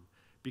problem.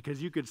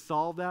 Because you could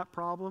solve that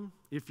problem,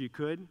 if you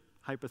could,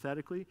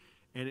 hypothetically,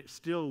 and it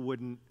still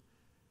wouldn't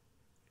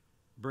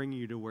bring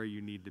you to where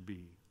you need to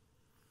be.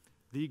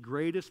 The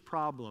greatest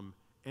problem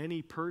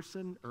any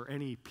person or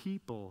any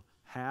people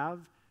have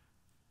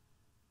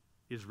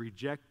is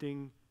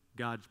rejecting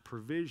God's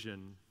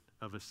provision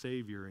of a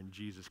Savior in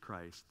Jesus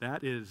Christ.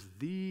 That is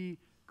the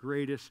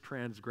greatest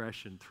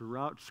transgression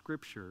throughout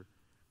Scripture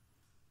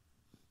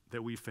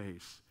that we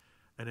face.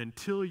 And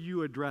until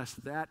you address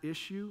that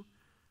issue,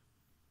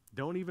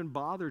 Don't even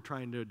bother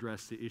trying to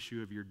address the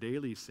issue of your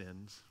daily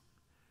sins.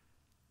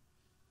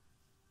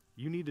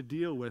 You need to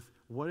deal with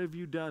what have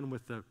you done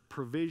with the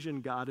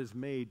provision God has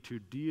made to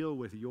deal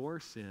with your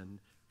sin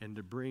and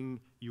to bring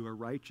you a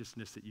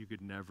righteousness that you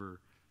could never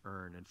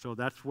earn. And so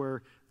that's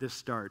where this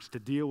starts, to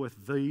deal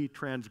with the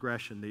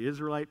transgression, the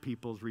Israelite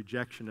people's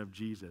rejection of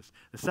Jesus.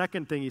 The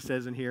second thing he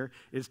says in here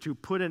is to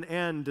put an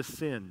end to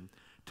sin.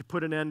 To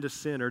put an end to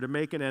sin or to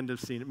make an end of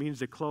sin. It means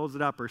to close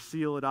it up or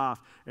seal it off.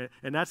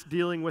 And that's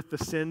dealing with the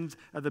sins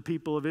of the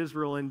people of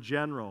Israel in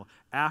general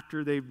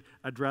after they've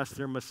addressed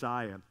their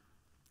Messiah.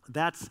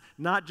 That's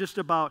not just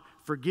about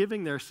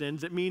forgiving their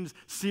sins. It means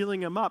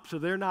sealing them up so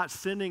they're not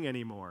sinning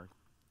anymore.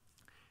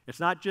 It's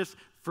not just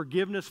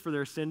forgiveness for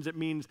their sins. It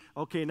means,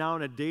 okay, now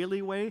in a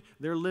daily way,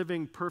 they're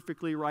living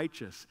perfectly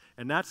righteous.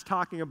 And that's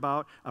talking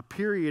about a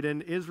period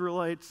in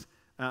Israel's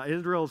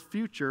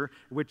future,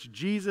 which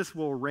Jesus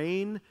will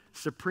reign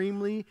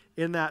supremely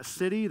in that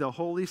city, the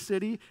holy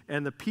city,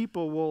 and the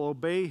people will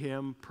obey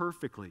him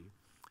perfectly.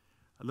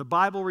 The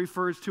Bible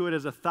refers to it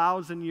as a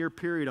 1,000-year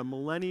period, a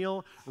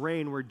millennial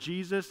reign where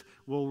Jesus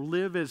will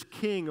live as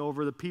king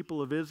over the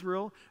people of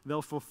Israel.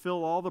 They'll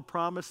fulfill all the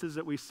promises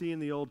that we see in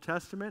the Old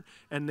Testament,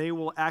 and they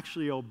will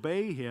actually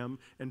obey him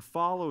and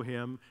follow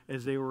him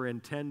as they were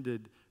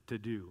intended to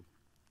do.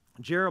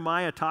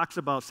 Jeremiah talks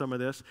about some of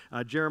this.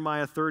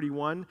 Jeremiah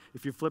 31,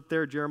 if you flip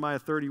there, Jeremiah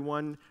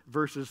 31,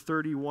 verses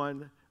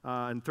 31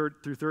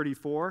 through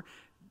 34,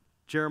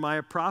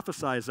 Jeremiah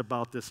prophesies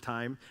about this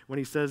time when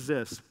he says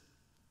this,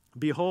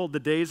 "Behold, the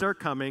days are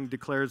coming,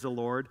 declares the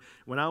Lord,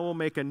 when I will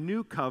make a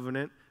new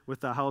covenant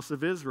with the house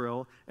of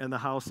Israel and the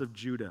house of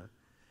Judah.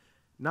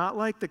 Not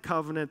like the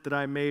covenant that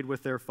I made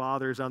with their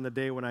fathers on the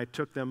day when I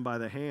took them by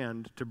the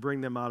hand to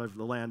bring them out of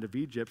the land of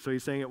Egypt." So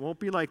he's saying it won't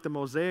be like the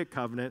Mosaic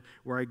covenant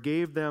where I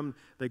gave them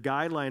the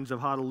guidelines of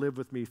how to live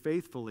with me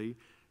faithfully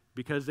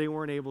because they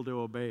weren't able to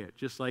obey it,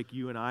 just like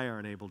you and I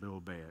aren't able to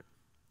obey it.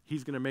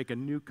 He's going to make a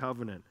new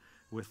covenant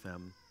with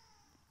them.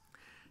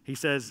 He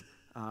says,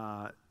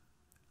 though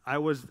I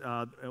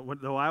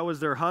was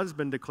their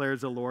husband,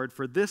 declares the Lord,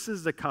 for this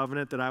is the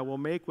covenant that I will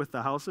make with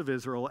the house of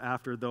Israel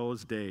after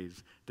those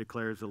days,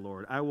 declares the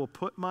Lord. I will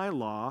put my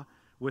law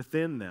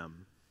within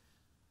them,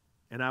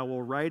 and I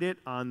will write it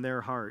on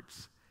their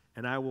hearts,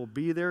 and I will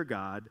be their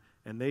God,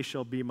 and they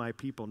shall be my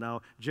people.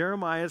 Now,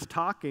 Jeremiah is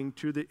talking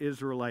to the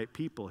Israelite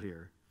people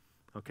here,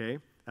 okay?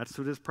 That's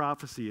what his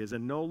prophecy is.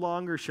 And no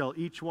longer shall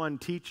each one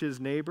teach his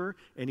neighbor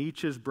and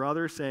each his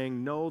brother,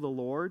 saying, know the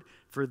Lord,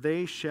 for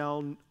they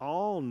shall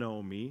all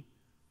know me,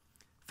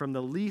 from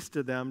the least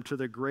of them to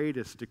the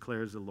greatest,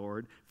 declares the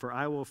Lord. For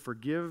I will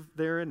forgive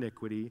their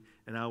iniquity,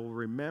 and I will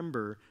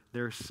remember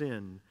their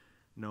sin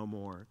no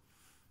more.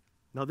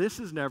 Now, this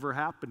has never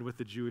happened with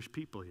the Jewish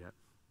people yet.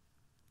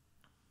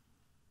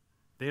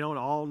 They don't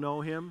all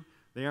know him.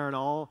 They aren't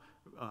all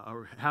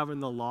having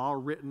the law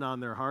written on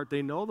their heart.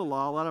 They know the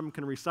law. A lot of them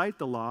can recite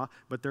the law,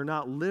 but they're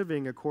not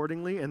living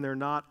accordingly, and they're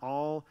not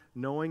all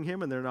knowing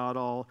him, and they're not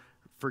all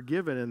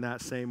forgiven in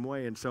that same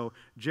way. And so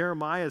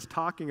Jeremiah is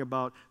talking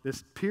about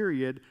this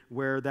period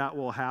where that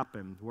will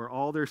happen, where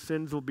all their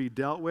sins will be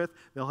dealt with.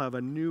 They'll have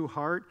a new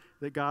heart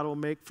that God will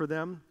make for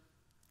them,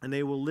 and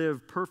they will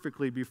live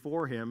perfectly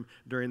before him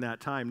during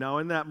that time. Now,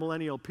 in that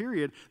millennial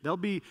period, there'll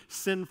be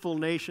sinful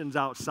nations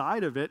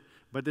outside of it,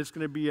 but it's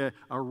going to be a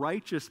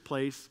righteous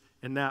place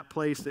in that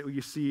place that you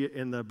see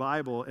in the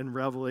Bible in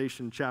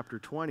Revelation chapter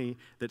 20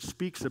 that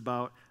speaks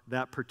about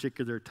that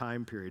particular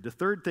time period. The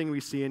third thing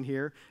we see in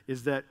here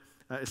is that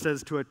it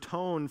says to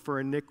atone for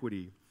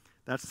iniquity.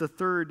 That's the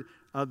third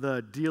of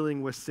the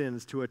dealing with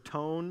sins, to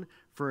atone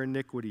for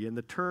iniquity. And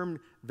the term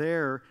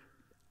there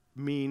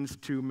means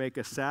to make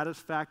a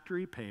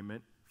satisfactory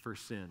payment for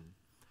sin.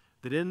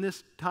 That in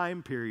this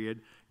time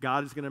period,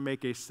 God is going to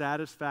make a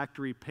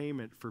satisfactory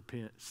payment for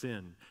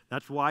sin.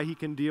 That's why he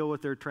can deal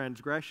with their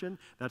transgression.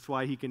 That's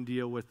why he can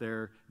deal with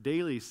their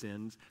daily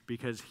sins,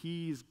 because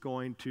he's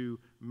going to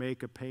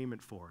make a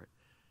payment for it.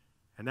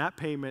 And that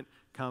payment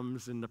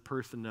comes in the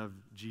person of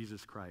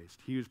Jesus Christ.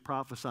 He was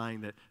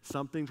prophesying that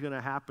something's going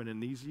to happen in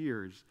these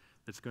years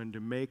that's going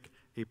to make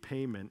a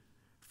payment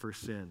for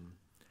sin.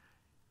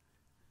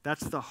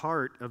 That's the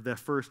heart of the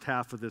first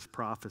half of this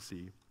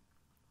prophecy.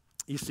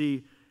 You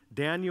see,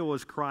 Daniel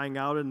was crying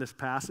out in this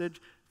passage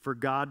for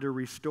God to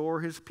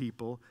restore his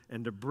people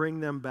and to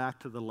bring them back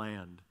to the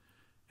land.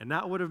 And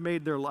that would have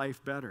made their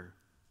life better.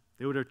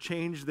 It would have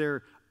changed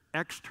their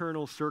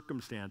external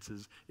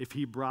circumstances if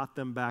he brought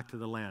them back to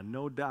the land,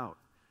 no doubt.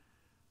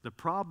 The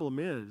problem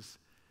is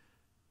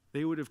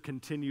they would have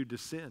continued to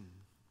sin.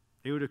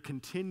 They would have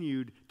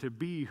continued to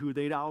be who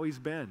they'd always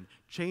been.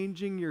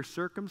 Changing your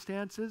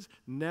circumstances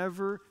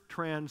never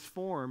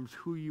transforms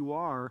who you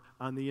are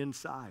on the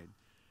inside.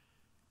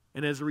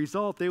 And as a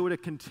result, they would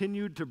have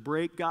continued to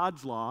break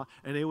God's law,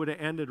 and they would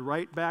have ended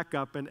right back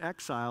up in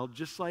exile,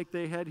 just like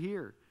they had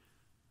here.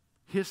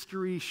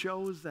 History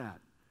shows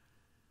that.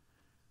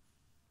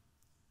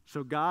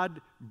 So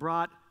God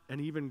brought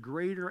an even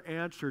greater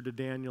answer to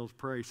Daniel's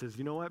prayer. He says,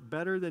 you know what?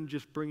 Better than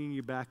just bringing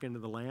you back into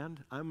the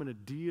land, I'm going to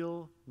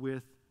deal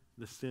with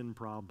the sin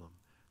problem.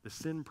 the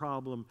sin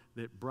problem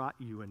that brought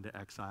you into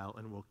exile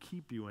and will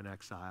keep you in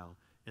exile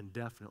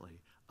indefinitely.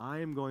 I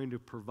am going to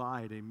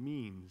provide a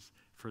means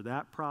for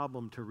that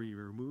problem to be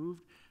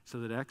removed so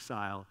that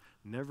exile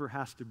never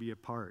has to be a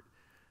part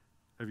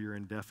of your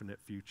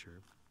indefinite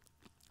future.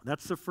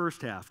 That's the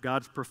first half.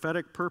 God's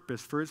prophetic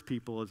purpose for his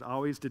people is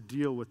always to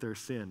deal with their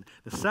sin.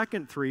 The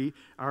second three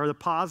are the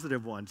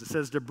positive ones. It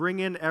says to bring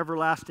in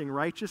everlasting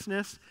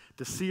righteousness,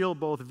 to seal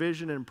both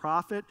vision and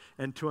prophet,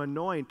 and to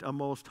anoint a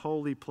most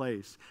holy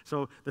place.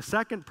 So the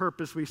second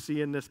purpose we see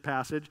in this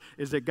passage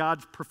is that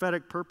God's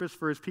prophetic purpose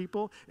for his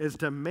people is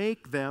to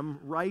make them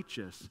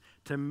righteous.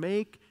 To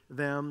make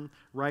them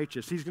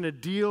righteous. He's going to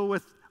deal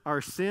with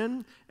our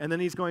sin, and then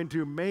he's going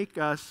to make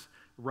us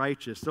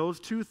righteous. Those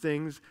two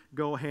things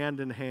go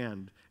hand in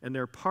hand, and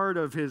they're part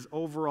of his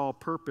overall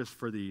purpose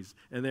for these,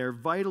 and they're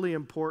vitally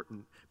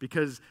important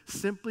because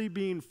simply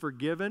being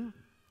forgiven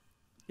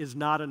is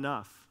not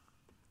enough.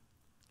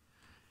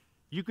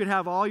 You could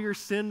have all your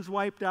sins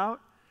wiped out,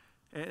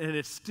 and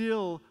it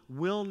still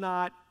will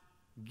not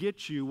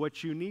get you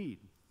what you need.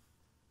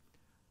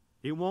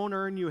 It won't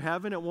earn you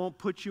heaven. It won't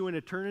put you in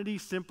eternity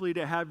simply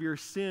to have your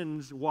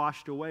sins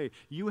washed away.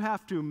 You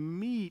have to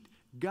meet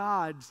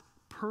God's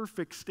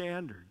perfect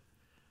standard.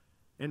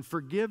 And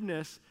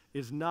forgiveness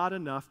is not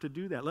enough to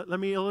do that. Let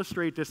me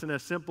illustrate this in a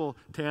simple,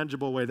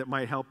 tangible way that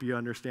might help you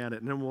understand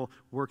it, and then we'll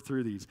work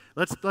through these.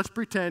 Let's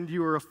pretend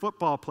you were a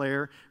football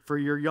player for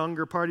your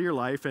younger part of your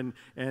life, and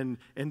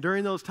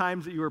during those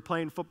times that you were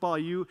playing football,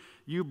 you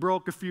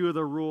broke a few of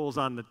the rules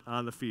on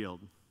the field.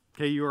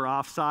 Okay, you were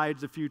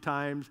offsides a few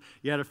times.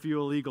 You had a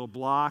few illegal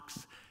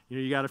blocks.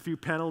 You got a few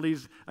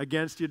penalties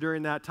against you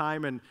during that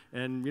time, and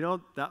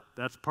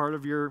that's part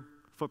of your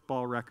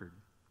football record.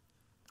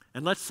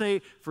 And let's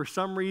say for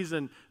some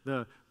reason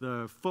the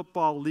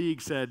football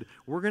league said,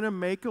 we're going to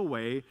make a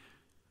way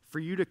for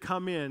you to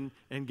come in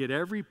and get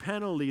every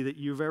penalty that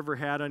you've ever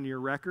had on your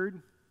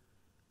record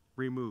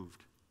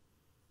removed.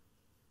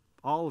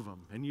 All of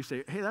them. And you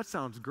say, hey, that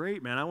sounds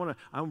great, man.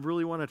 I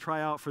really want to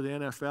try out for the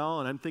NFL,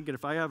 and I'm thinking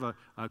if I have a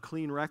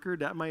clean record,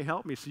 that might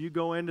help me. So you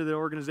go into the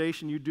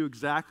organization, you do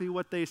exactly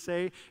what they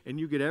say, and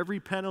you get every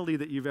penalty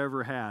that you've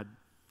ever had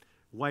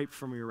wiped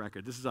from your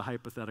record. This is a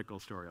hypothetical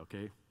story,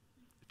 okay?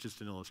 It's just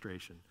an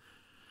illustration.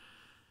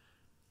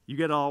 You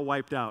get it all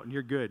wiped out, and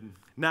you're good.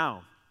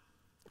 Now,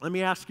 let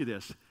me ask you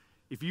this.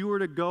 If you were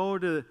to go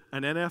to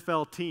an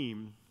NFL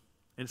team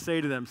and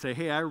say to them,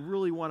 hey, I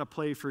really want to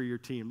play for your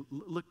team.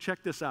 Look,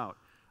 check this out.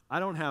 I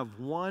don't have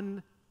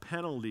one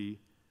penalty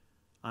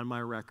on my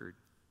record.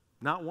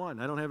 Not one.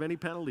 I don't have any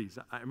penalties.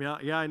 I mean,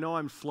 yeah, I know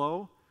I'm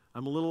slow.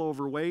 I'm a little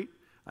overweight.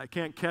 I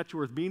can't catch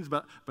worth beans,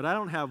 but I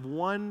don't have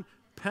one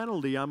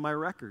penalty on my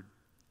record.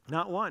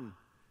 Not one.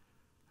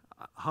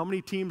 How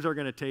many teams are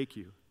going to take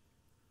you?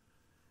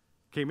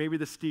 Okay, maybe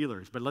the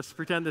Steelers, but let's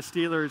pretend the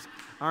Steelers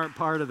aren't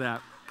part of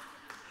that.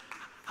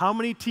 How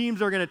many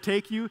teams are going to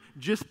take you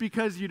just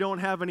because you don't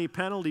have any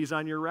penalties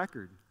on your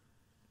record?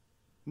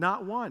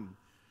 Not one.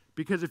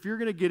 Because if you're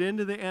going to get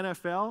into the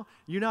NFL,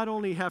 you not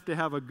only have to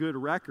have a good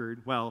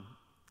record, well,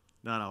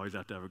 not always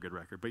have to have a good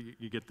record, but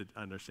you get to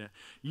understand.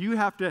 You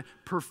have to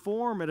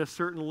perform at a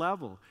certain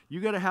level.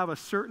 You got to have a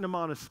certain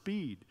amount of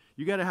speed.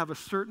 You got to have a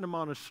certain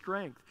amount of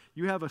strength.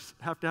 You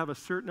have to have a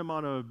certain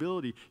amount of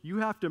ability. You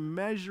have to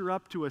measure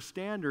up to a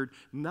standard,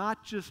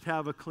 not just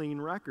have a clean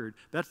record.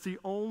 That's the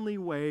only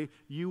way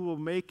you will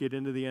make it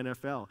into the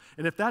NFL.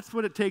 And if that's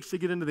what it takes to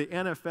get into the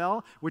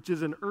NFL, which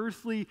is an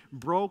earthly,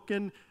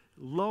 broken,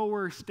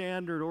 lower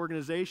standard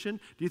organization,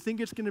 do you think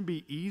it's going to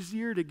be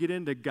easier to get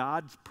into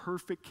God's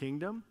perfect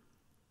kingdom?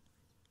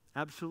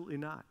 Absolutely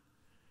not.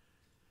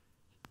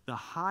 The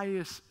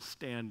highest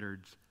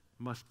standards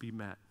must be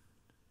met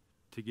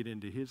to get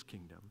into his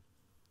kingdom.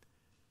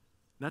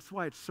 That's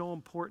why it's so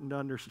important to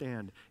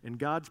understand. In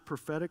God's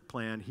prophetic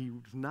plan, he's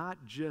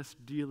not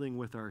just dealing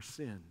with our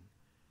sin.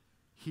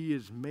 He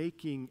is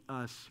making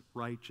us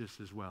righteous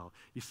as well.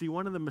 You see,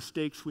 one of the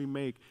mistakes we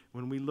make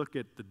when we look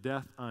at the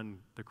death on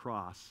the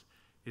cross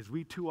is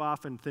we too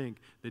often think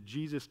that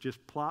Jesus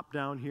just plopped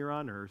down here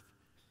on earth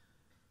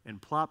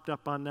and plopped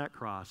up on that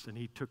cross, and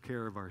he took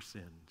care of our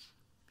sins.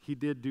 He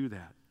did do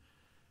that.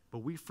 But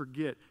we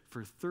forget,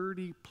 for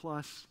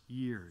 30-plus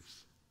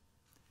years,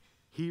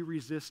 he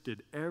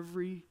resisted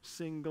every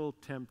single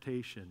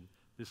temptation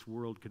this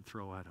world could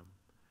throw at him.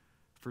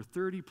 For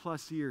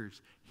 30-plus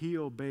years, he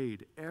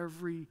obeyed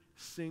every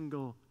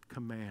single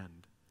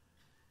command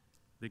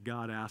that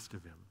God asked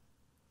of him,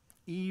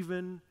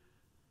 even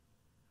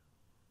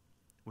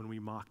when we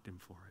mocked him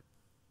for it.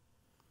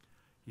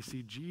 You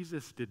see,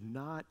 Jesus did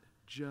not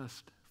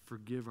just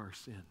forgive our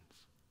sins.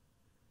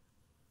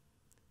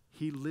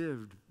 He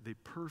lived the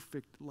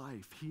perfect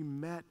life. He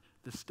met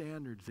the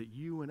standards that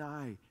you and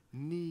I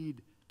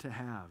need to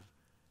have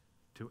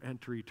to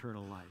enter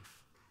eternal life.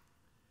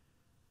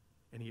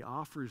 And he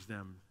offers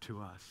them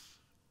to us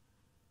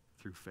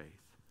through faith.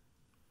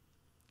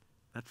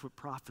 That's what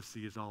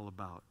prophecy is all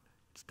about.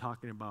 It's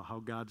talking about how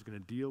God's going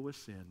to deal with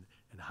sin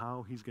and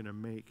how he's going to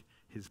make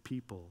his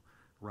people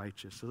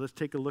righteous. So let's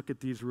take a look at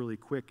these really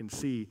quick and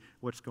see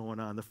what's going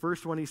on. The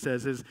first one he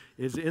says is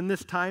in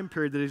this time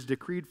period that he's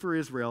decreed for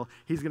Israel,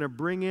 he's going to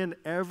bring in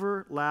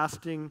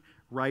everlasting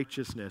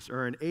righteousness,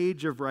 or an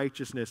age of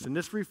righteousness. And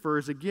this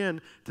refers again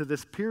to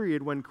this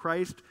period when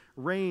Christ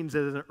reigns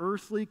as an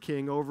earthly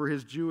king over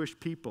his Jewish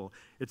people.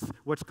 It's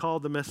what's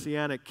called the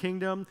Messianic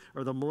kingdom,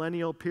 or the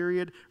millennial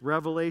period.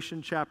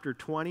 Revelation chapter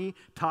 20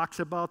 talks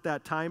about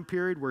that time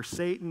period where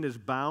Satan is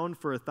bound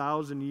for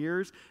 1,000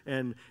 years,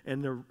 and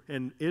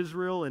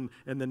Israel and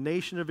the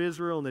nation of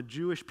Israel and the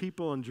Jewish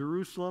people in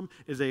Jerusalem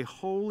is a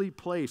holy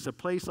place, a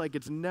place like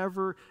it's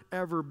never,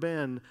 ever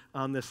been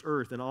on this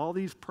earth. And all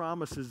these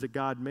promises that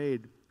God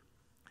made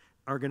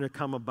are going to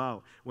come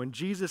about. When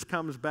Jesus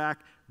comes back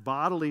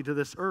bodily to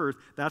this earth,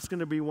 that's going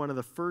to be one of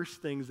the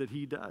first things that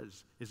he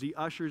does, is he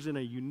ushers in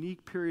a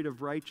unique period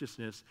of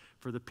righteousness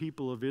for the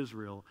people of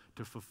Israel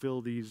to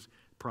fulfill these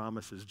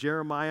promises.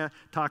 Jeremiah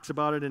talks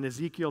about it, and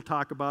Ezekiel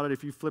talk about it.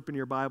 If you flip in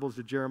your Bibles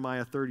to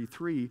Jeremiah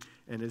 33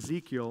 and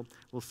Ezekiel,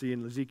 we'll see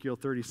in Ezekiel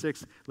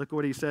 36, look at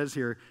what he says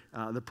here.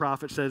 The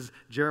prophet says,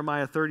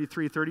 Jeremiah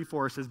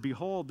 33:34 says,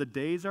 "Behold, the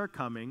days are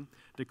coming,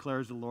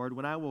 declares the Lord,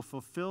 when I will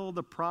fulfill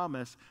the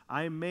promise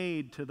I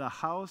made to the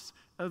house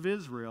of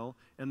Israel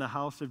and the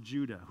house of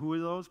Judah." Who are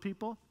those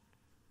people?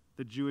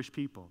 The Jewish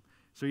people.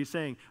 So he's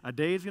saying, a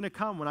day is going to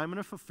come when I'm going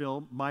to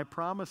fulfill my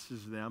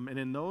promises to them, and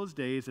in those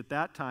days, at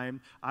that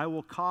time, I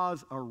will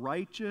cause a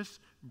righteous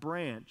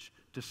branch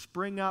to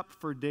spring up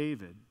for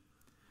David.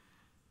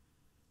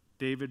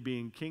 David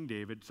being King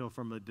David, so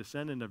from a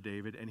descendant of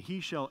David, and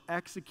he shall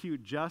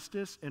execute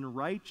justice and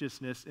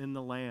righteousness in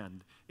the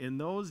land. In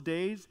those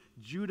days,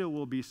 Judah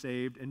will be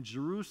saved, and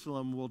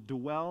Jerusalem will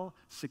dwell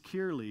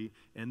securely,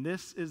 and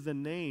this is the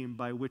name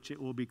by which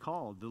it will be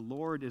called. The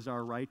Lord is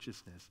our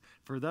righteousness.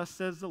 For thus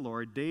says the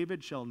Lord,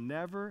 David shall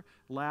never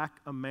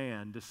lack a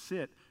man to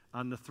sit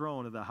on the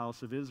throne of the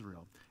house of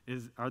Israel.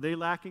 Are they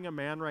lacking a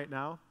man right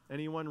now?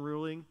 Anyone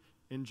ruling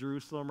in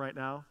Jerusalem right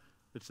now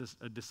that's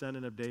a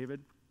descendant of David?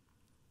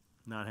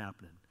 Not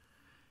happening.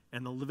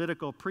 And the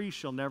Levitical priest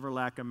shall never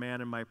lack a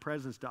man in my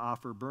presence to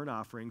offer burnt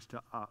offerings,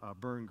 to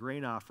burn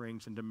grain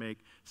offerings, and to make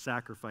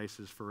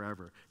sacrifices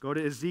forever. Go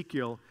to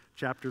Ezekiel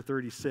chapter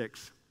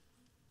 36.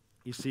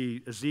 You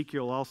see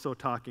Ezekiel also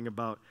talking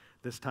about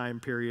this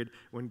time period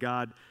when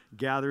God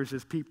gathers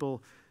his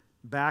people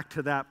back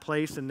to that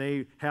place, and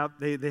they have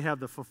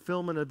the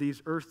fulfillment of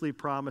these earthly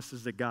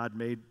promises that God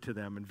made to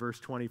them in verse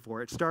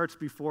 24. It starts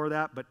before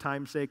that, but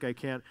time's sake, I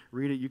can't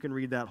read it. You can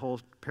read that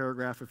whole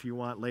paragraph if you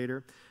want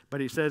later.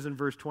 But he says in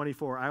verse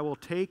 24, "I will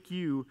take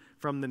you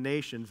from the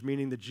nations,"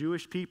 meaning the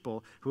Jewish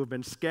people who have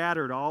been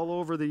scattered all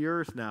over the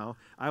earth now.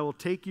 "I will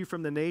take you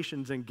from the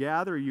nations and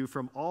gather you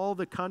from all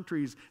the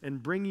countries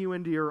and bring you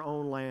into your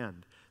own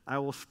land. I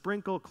will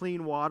sprinkle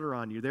clean water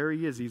on you." There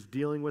he is. He's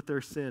dealing with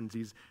their sins.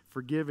 He's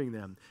forgiving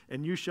them.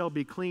 "And you shall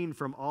be clean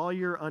from all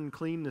your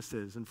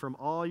uncleannesses, and from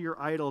all your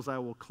idols I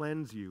will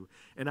cleanse you.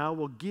 And I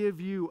will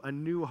give you a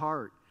new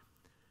heart,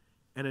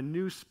 and a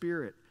new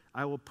spirit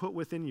I will put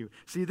within you."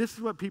 See, this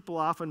is what people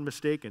often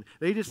mistaken.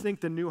 They just think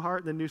the new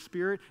heart and the new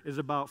spirit is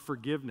about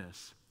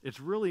forgiveness. It's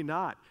really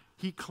not.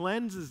 He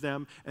cleanses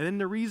them, and then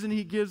the reason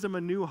he gives them a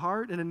new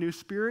heart and a new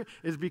spirit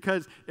is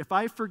because if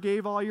I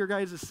forgave all your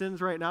guys' sins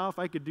right now, if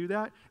I could do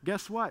that,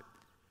 guess what?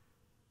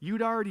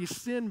 You'd already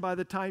sinned by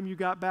the time you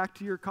got back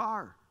to your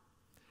car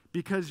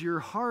because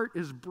your heart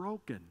is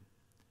broken.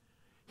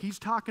 He's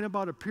talking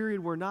about a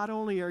period where not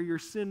only are your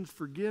sins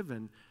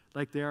forgiven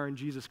like they are in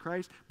Jesus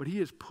Christ, but he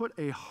has put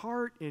a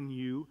heart in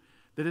you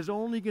that is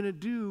only going to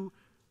do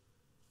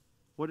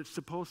what it's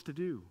supposed to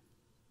do.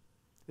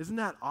 Isn't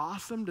that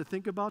awesome to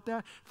think about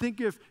that?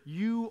 Think if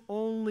you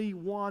only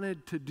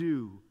wanted to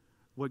do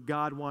what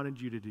God wanted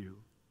you to do.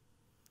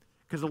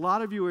 Because a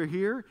lot of you are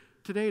here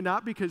today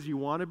not because you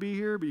want to be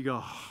here, but you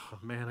go, "Oh,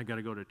 man, I got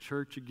to go to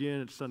church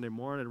again. It's Sunday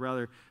morning. I'd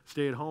rather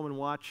stay at home and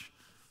watch."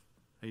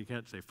 You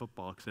can't say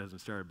football because it hasn't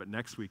started, but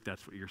next week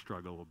that's what your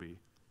struggle will be.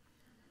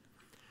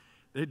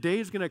 The day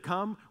is going to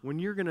come when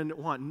you're going to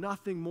want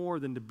nothing more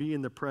than to be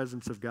in the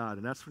presence of God,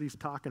 and that's what he's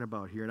talking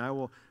about here. "And I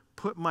will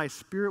put my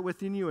spirit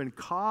within you and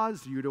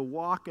cause you to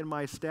walk in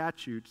my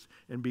statutes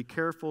and be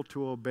careful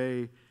to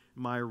obey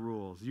my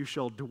rules. You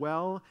shall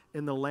dwell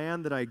in the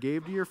land that I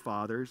gave to your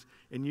fathers,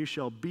 and you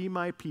shall be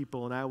my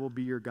people, and I will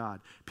be your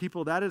God."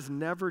 People, that has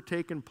never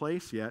taken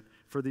place yet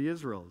for the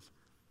Israels,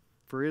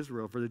 for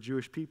Israel, for the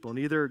Jewish people. And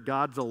either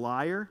God's a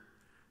liar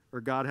or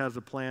God has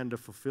a plan to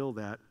fulfill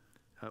that,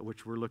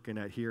 which we're looking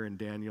at here, and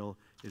Daniel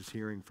is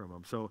hearing from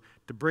him. So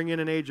to bring in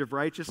an age of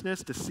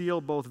righteousness, to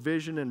seal both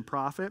vision and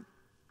prophet,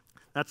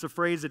 that's a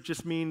phrase that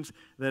just means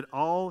that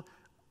all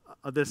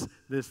of this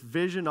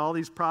vision, all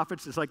these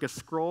prophets, is like a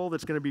scroll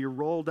that's going to be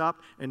rolled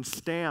up and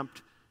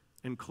stamped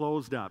and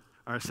closed up.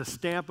 Or it's a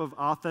stamp of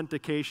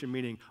authentication,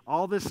 meaning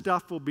all this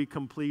stuff will be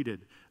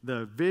completed.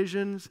 The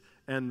visions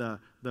and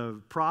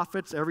the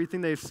prophets, everything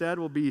they've said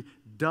will be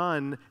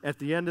done at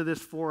the end of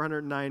this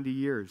 490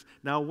 years.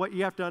 Now, what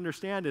you have to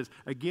understand is,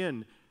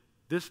 again,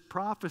 this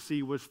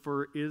prophecy was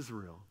for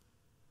Israel,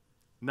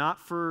 not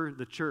for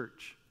the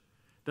church.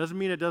 Doesn't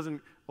mean it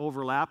doesn't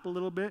overlap a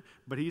little bit,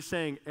 but he's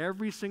saying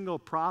every single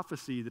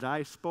prophecy that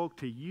I spoke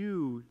to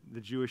you,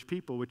 the Jewish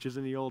people, which is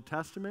in the Old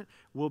Testament,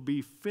 will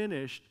be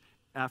finished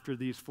after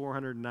these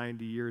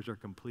 490 years are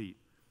complete.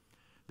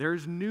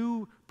 There's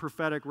new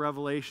prophetic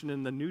revelation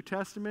in the New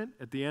Testament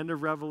at the end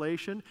of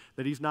Revelation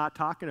that he's not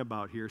talking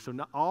about here. So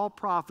not all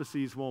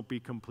prophecies won't be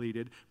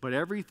completed, but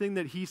everything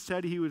that he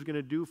said he was going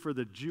to do for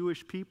the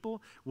Jewish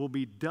people will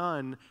be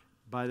done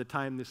by the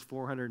time this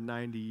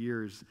 490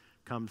 years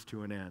comes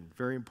to an end.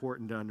 Very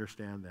important to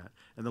understand that.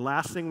 And the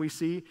last thing we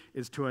see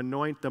is to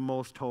anoint the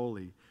most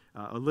holy.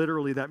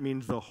 Literally, that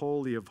means the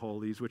Holy of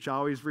Holies, which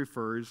always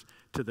refers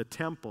to the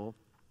temple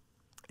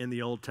in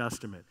the Old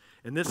Testament.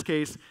 In this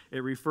case,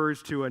 it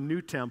refers to a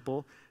new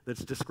temple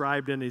that's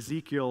described in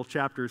Ezekiel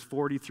chapters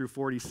 40 through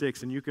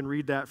 46, and you can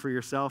read that for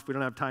yourself. We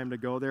don't have time to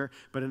go there,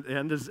 but in the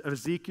end of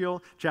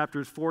Ezekiel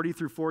chapters 40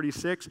 through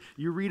 46,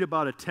 you read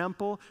about a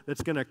temple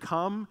that's going to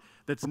come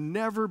that's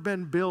never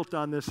been built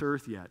on this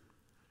earth yet.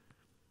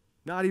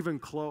 Not even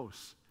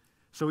close.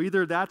 So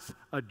either that's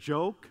a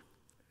joke,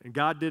 and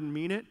God didn't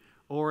mean it,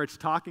 or it's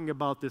talking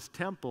about this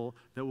temple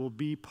that will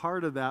be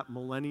part of that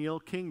millennial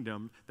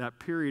kingdom, that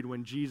period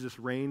when Jesus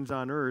reigns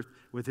on earth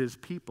with his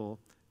people,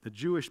 the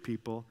Jewish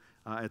people,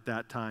 at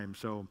that time.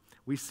 So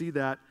we see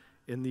that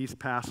in these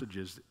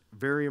passages.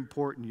 Very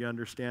important you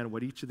understand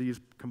what each of these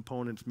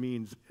components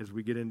means as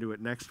we get into it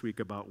next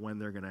week about when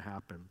they're going to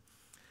happen.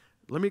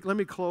 Let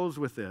me close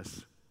with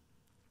this.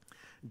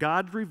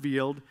 God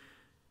revealed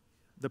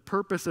the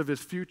purpose of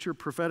his future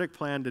prophetic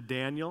plan to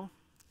Daniel.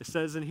 It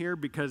says in here,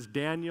 because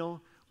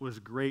Daniel was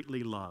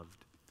greatly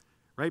loved.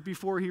 Right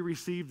before he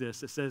received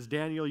this, it says,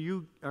 Daniel,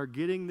 you are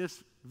getting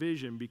this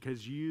vision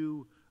because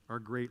you are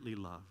greatly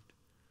loved.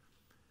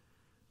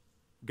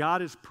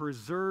 God has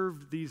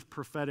preserved these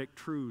prophetic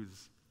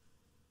truths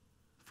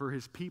for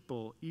his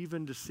people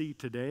even to see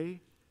today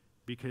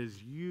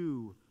because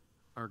you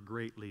are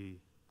greatly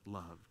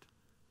loved.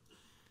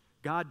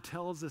 God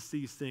tells us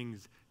these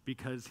things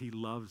because he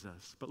loves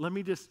us. But let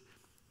me just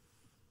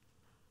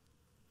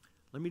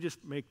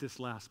make this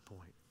last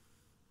point.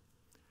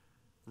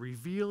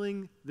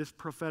 Revealing this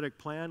prophetic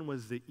plan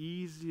was the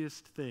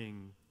easiest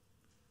thing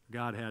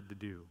God had to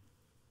do.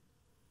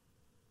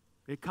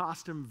 It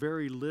cost him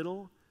very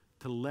little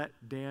to let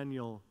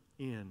Daniel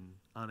in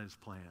on his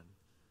plan,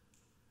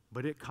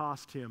 but it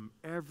cost him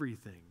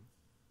everything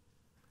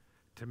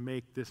to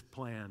make this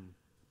plan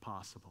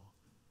possible.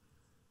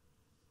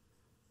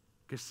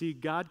 Because see,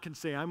 God can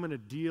say, I'm going to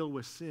deal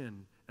with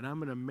sin and I'm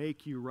going to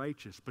make you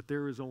righteous, but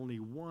there is only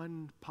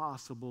one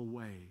possible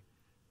way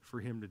for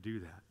him to do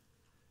that.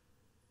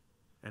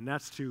 And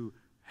that's to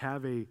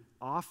have an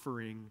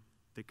offering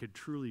that could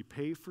truly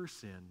pay for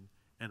sin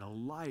and a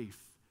life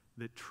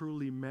that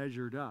truly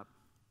measured up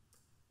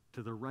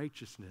to the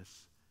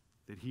righteousness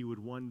that he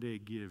would one day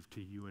give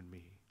to you and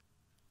me.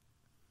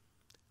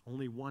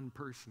 Only one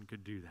person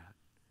could do that.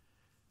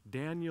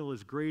 Daniel,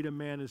 as great a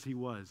man as he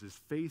was, as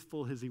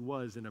faithful as he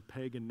was in a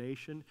pagan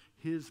nation,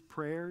 his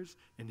prayers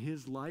and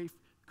his life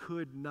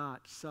could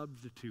not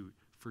substitute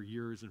for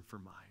yours and for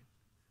mine.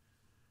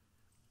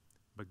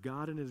 But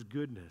God in his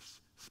goodness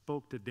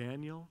spoke to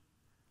Daniel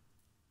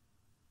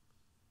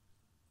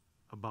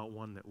about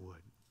one that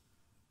would.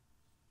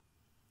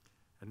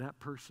 And that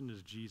person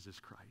is Jesus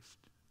Christ.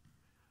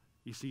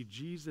 You see,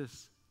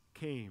 Jesus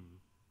came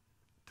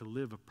to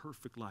live a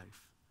perfect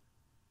life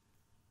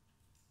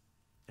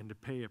and to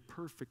pay a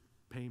perfect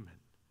payment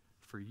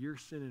for your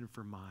sin and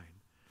for mine.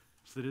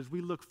 So that as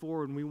we look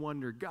forward and we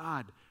wonder,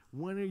 God,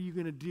 when are you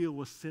going to deal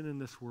with sin in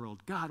this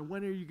world? God,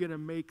 when are you going to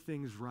make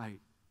things right?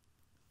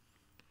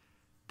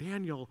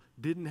 Daniel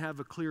didn't have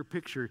a clear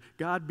picture.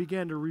 God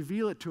began to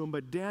reveal it to him,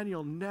 but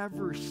Daniel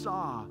never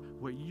saw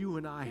what you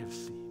and I have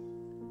seen.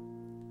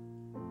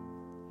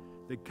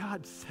 That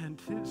God sent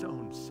his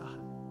own son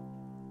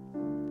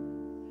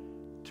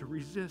to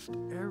resist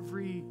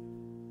every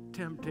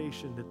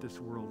temptation that this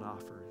world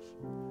offers,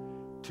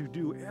 to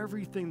do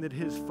everything that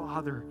his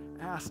Father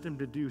asked him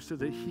to do so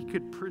that he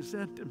could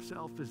present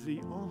himself as the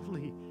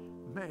only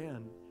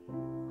man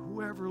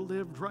who ever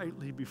lived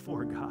rightly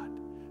before God,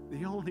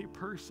 the only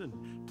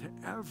person to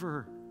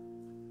ever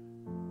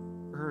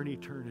earn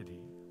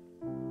eternity.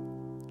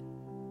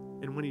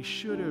 And when he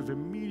should have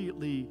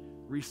immediately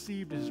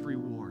received his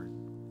reward,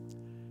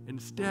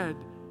 instead,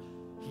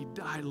 he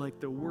died like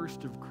the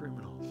worst of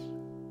criminals.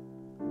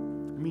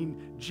 I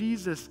mean,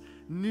 Jesus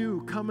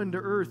knew coming to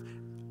earth,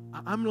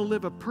 I'm going to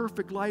live a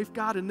perfect life,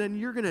 God, and then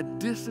you're going to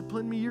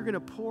discipline me. You're going to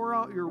pour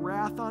out your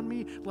wrath on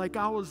me like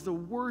I was the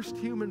worst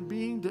human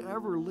being to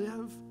ever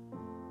live.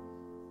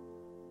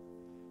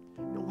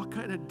 You know, what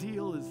kind of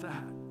deal is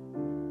that?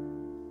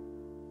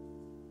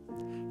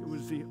 It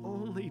was the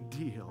only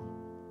deal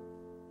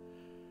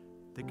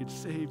that could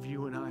save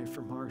you and I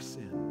from our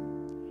sin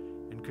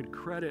and could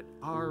credit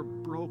our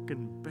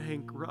broken,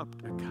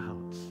 bankrupt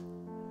accounts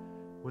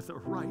with a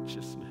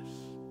righteousness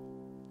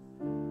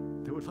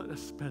that would let us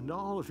spend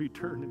all of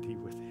eternity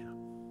with him.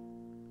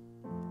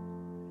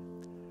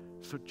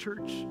 So,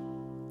 church,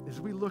 as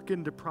we look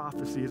into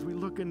prophecy, as we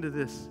look into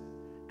this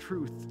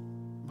truth,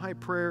 my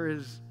prayer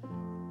is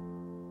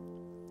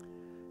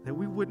that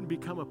we wouldn't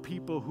become a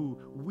people who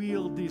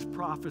wield these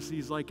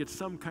prophecies like it's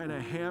some kind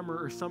of hammer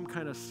or some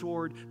kind of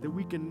sword that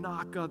we can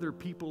knock other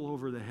people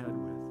over the head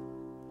with.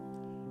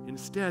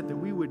 Instead, that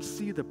we would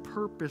see the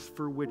purpose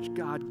for which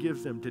God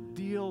gives them, to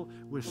deal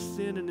with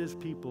sin in his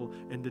people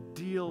and to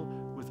deal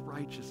with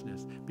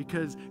righteousness.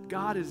 Because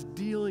God is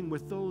dealing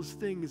with those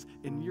things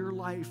in your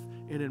life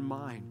and in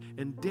mine.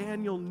 And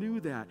Daniel knew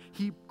that.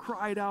 He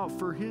cried out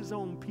for his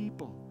own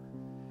people.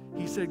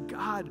 He said,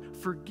 God,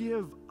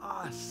 forgive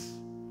us.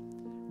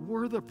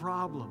 We're the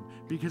problem,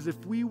 because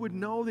if we would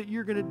know that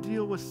you're going to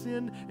deal with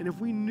sin, and if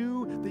we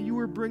knew that you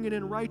were bringing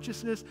in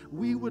righteousness,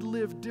 we would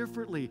live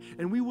differently,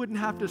 and we wouldn't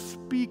have to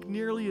speak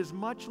nearly as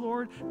much,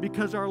 Lord,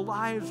 because our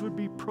lives would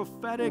be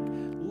prophetic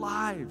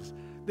lives.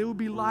 They would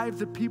be lives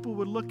that people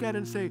would look at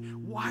and say,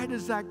 why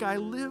does that guy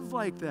live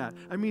like that?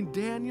 I mean,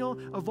 Daniel,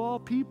 of all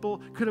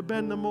people, could have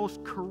been the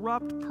most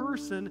corrupt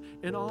person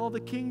in all the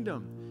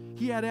kingdom.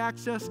 He had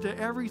access to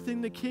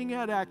everything the king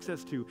had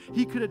access to.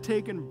 He could have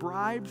taken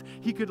bribes.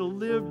 He could have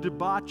lived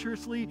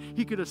debaucherously.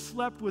 He could have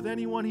slept with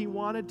anyone he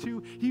wanted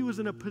to. He was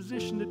in a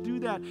position to do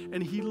that,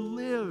 and he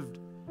lived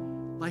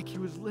like he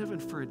was living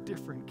for a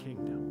different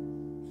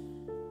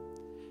kingdom.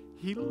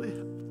 He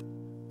lived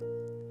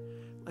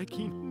like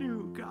he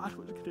knew God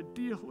was going to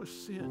deal with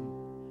sin,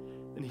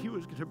 and he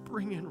was going to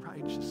bring in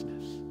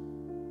righteousness.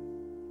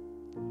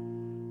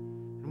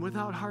 And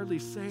without hardly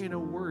saying a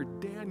word,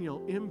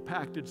 Daniel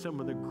impacted some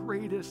of the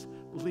greatest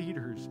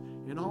leaders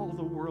in all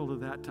the world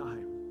of that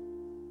time,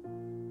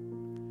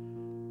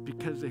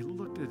 because they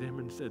looked at him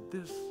and said,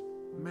 this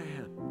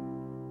man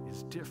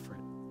is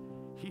different.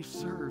 He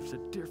serves a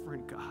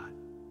different God.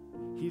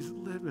 He's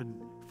living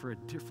for a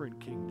different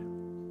kingdom.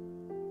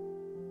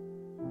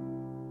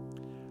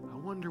 I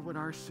wonder what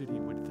our city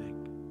would think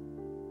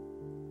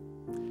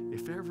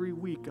if every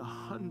week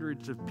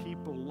hundreds of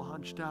people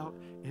launched out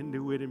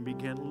into it and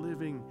began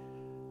living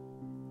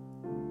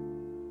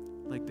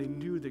like they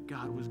knew that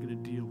God was going to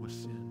deal with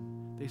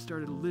sin. They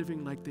started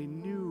living like they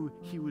knew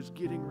he was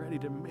getting ready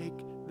to make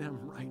them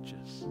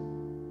righteous.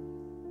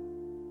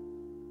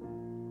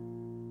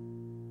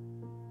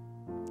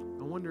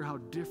 I wonder how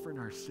different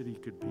our city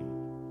could be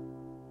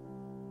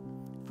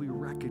if we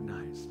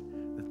recognized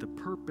that the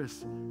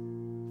purpose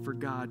for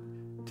God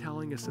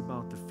telling us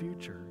about the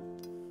future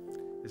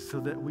is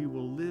so that we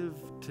will live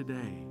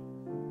today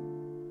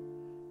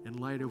in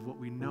light of what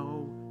we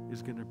know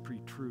is going to be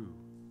true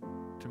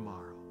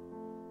tomorrow.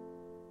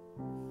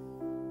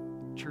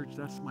 Church,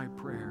 that's my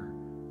prayer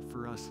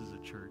for us as a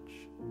church.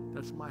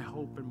 That's my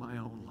hope in my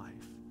own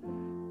life.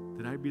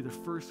 That I'd be the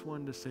first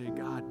one to say,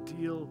 God,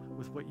 deal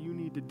with what you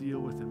need to deal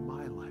with in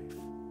my life.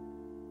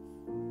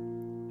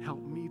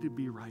 Help me to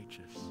be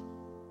righteous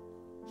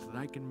so that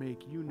I can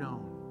make you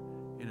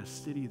known in a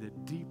city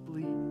that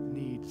deeply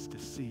needs to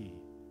see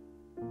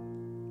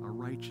a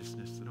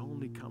righteousness that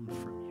only comes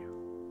from you.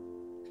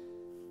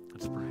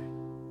 Let's pray.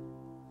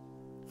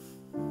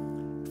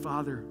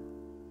 Father,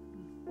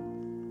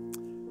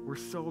 we're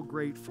so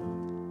grateful.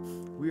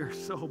 We are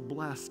so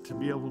blessed to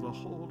be able to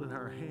hold in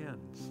our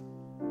hands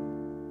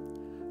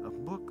a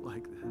book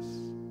like this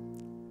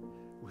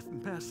with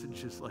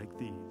messages like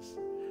these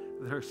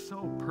that are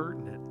so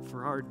pertinent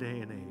for our day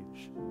and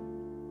age.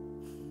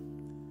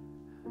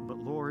 But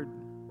Lord,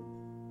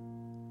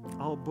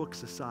 all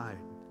books aside,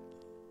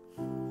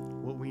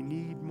 what we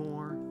need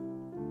more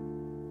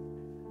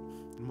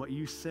and what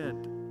you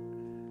sent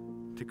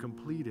to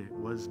complete it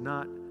was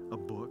not a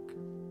book,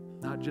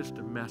 not just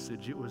a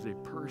message. It was a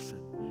person.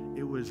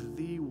 It was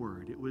the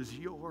Word. It was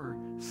your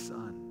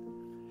Son.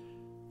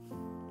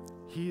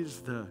 He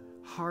is the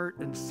heart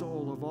and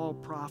soul of all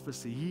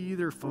prophecy. He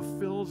either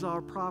fulfills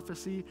our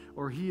prophecy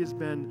or he has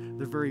been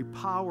the very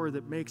power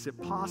that makes it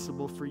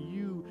possible for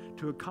you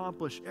to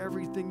accomplish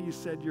everything you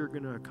said you're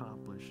going to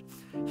accomplish.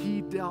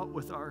 He dealt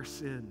with our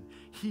sin.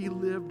 He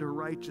lived a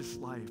righteous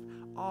life,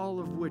 all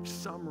of which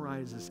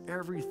summarizes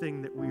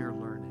everything that we are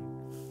learning.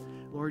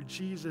 Lord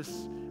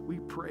Jesus, we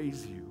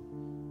praise you.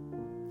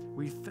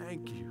 We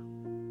thank you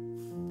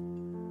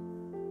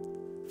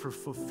for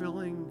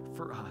fulfilling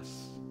for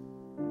us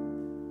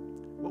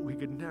what we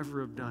could never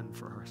have done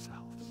for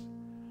ourselves.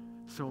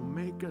 So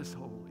make us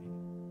holy.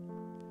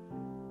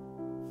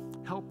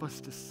 Help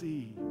us to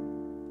see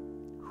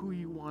who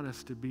you want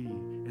us to be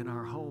in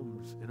our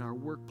homes, in our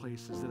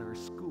workplaces, in our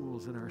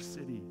schools, in our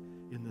city,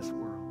 in this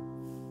world,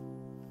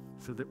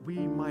 so that we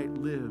might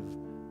live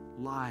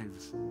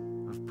lives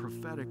of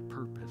prophetic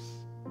purpose.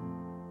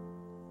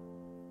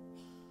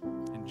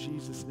 In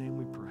Jesus' name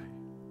we pray.